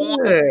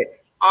 informed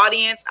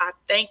audience. I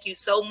thank you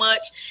so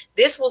much.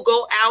 This will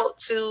go out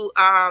to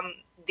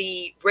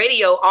the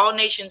radio, All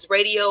Nations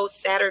Radio,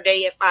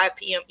 Saturday at 5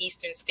 p.m.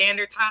 Eastern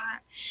Standard Time.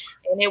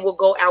 And it will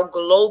go out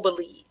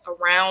globally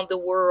around the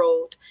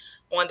world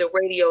on the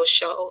radio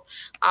show.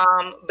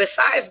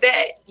 Besides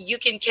that, you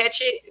can catch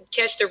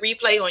the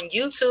replay on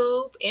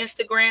YouTube,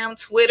 Instagram,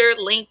 Twitter,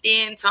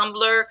 LinkedIn,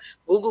 Tumblr,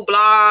 Google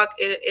Blog.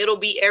 It'll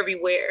be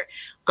everywhere.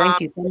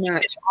 Thank you so much. You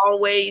can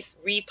always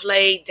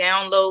replay,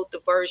 download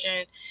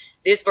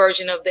this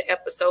version of the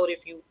episode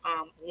if you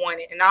want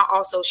it. And I'll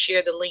also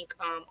share the link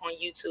on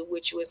YouTube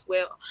with you as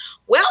well.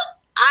 Well,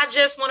 I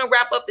just want to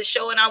wrap up the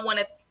show, and I want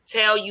to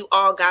tell you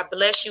all, God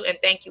bless you, and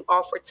thank you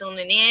all for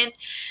tuning in.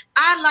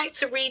 I'd like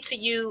to read to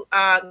you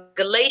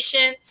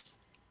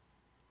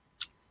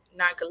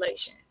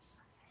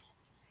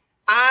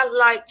I'd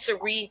like to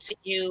read to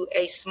you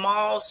a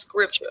small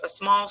scripture, a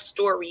small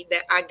story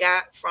that I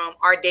got from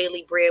Our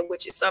Daily Bread,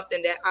 which is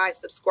something that I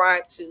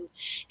subscribe to.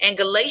 And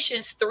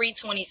Galatians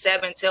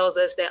 3:27 tells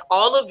us that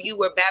all of you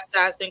were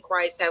baptized in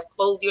Christ, have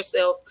clothed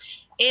yourself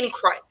in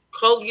Christ.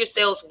 Clothe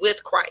yourselves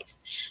with Christ.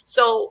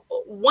 So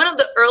one of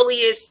the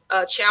earliest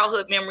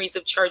childhood memories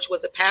of church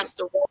was a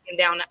pastor walking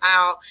down the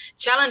aisle,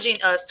 challenging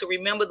us to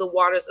remember the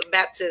waters of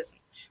baptism.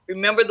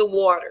 Remember the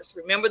waters.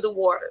 Remember the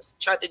waters.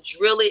 Tried to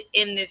drill it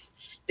in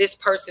this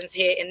person's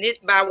head. And this,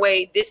 by the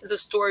way, this is a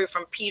story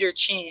from Peter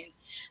Chin.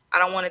 I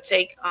don't want to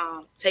take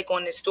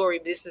on this story.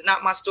 This is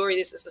not my story.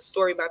 This is a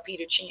story by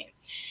Peter Chin.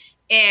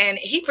 And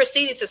he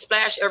proceeded to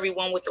splash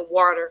everyone with the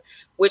water,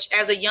 which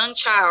as a young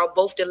child,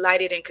 both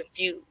delighted and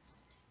confused.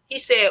 He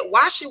said,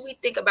 why should we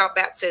think about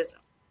baptism?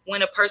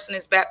 When a person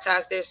is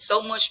baptized, there's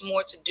so much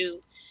more to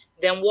do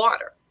than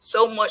water.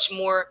 So much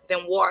more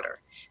than water.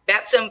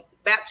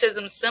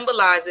 Baptism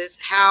symbolizes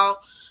how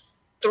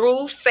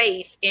through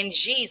faith in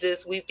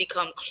Jesus, we've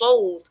become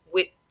clothed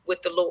with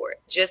the Lord,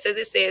 just as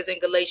it says in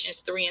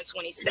Galatians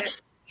 3:27.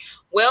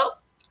 Well,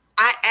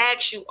 I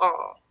ask you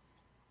all,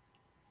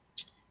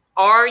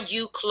 are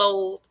you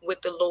clothed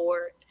with the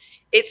Lord?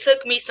 It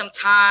took me some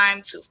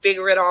time to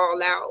figure it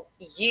all out.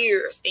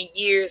 Years and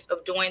years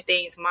of doing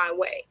things my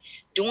way,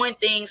 doing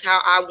things how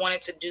I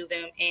wanted to do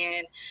them.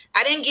 And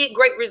I didn't get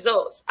great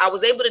results. I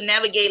was able to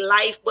navigate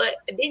life, but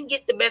I didn't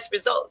get the best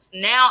results.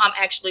 Now I'm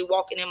actually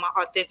walking in my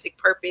authentic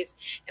purpose.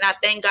 And I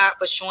thank God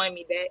for showing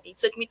me that. He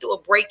took me through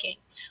a breaking,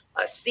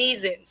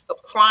 seasons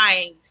of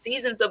crying,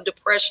 seasons of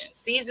depression,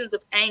 seasons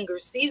of anger,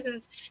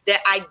 seasons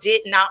that I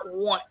did not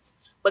want.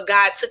 but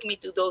God took me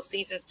through those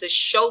seasons to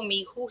show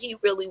me who he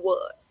really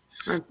was.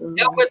 Absolutely.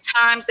 There were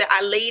times that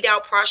I laid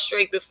out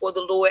prostrate before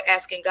the Lord,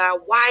 asking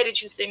God, why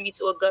did you send me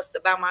to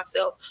Augusta by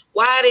myself?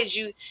 Why did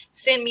you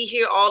send me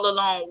here all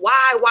alone?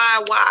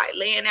 Why?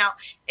 Laying out.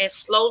 And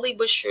slowly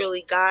but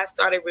surely, God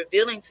started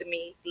revealing to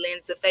me,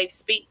 Lens of Faith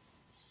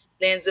Speaks.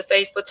 Lens of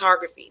Faith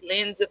Photography,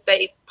 Lens of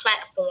Faith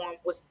platform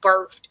was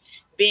birthed,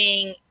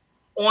 being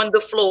on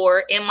the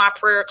floor in my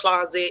prayer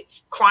closet,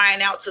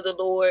 crying out to the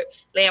Lord,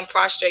 laying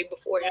prostrate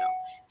before him.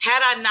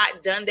 Had I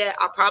not done that,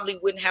 I probably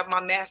wouldn't have my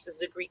master's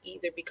degree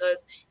either,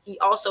 because he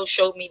also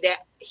showed me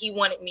that he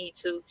wanted me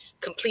to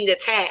complete a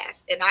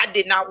task, and I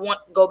did not want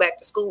to go back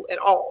to school at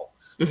all.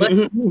 But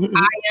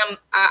I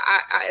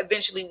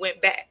eventually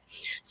went back.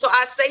 So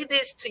I say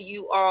this to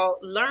you all: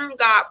 learn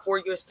God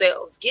for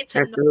yourselves. Get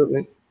to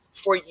know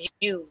for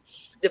you.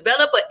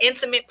 Develop an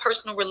intimate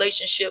personal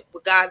relationship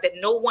with God that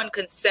no one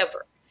can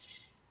sever.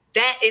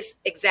 That is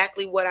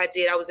exactly what I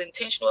did. I was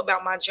intentional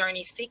about my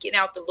journey, seeking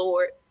out the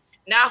Lord.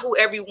 Not who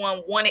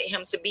everyone wanted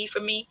him to be for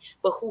me,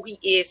 but who he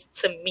is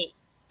to me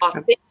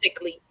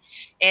authentically.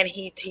 And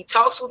he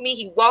talks with me.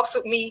 He walks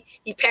with me.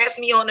 He pats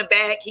me on the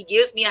back. He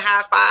gives me a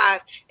high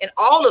five, and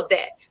all of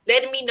that,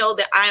 letting me know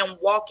that I am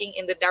walking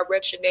in the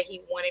direction that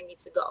he wanted me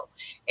to go.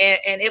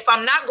 And if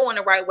I'm not going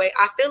the right way,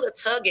 I feel a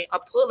tugging, a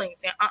pulling,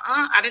 saying,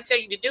 I didn't tell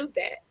you to do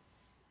that.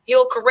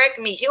 He'll correct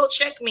me. He'll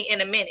check me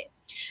in a minute.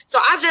 So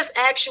I just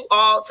ask you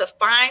all to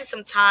find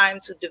some time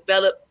to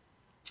develop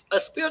a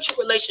spiritual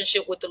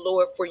relationship with the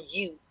Lord for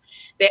you,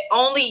 that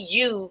only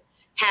you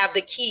have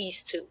the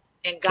keys to,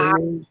 and God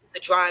will the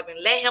driving.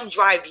 Let him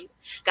drive you.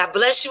 God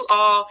bless you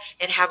all,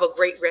 and have a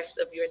great rest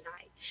of your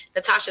night.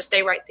 Natasha,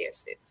 stay right there,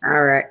 sis.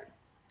 All right.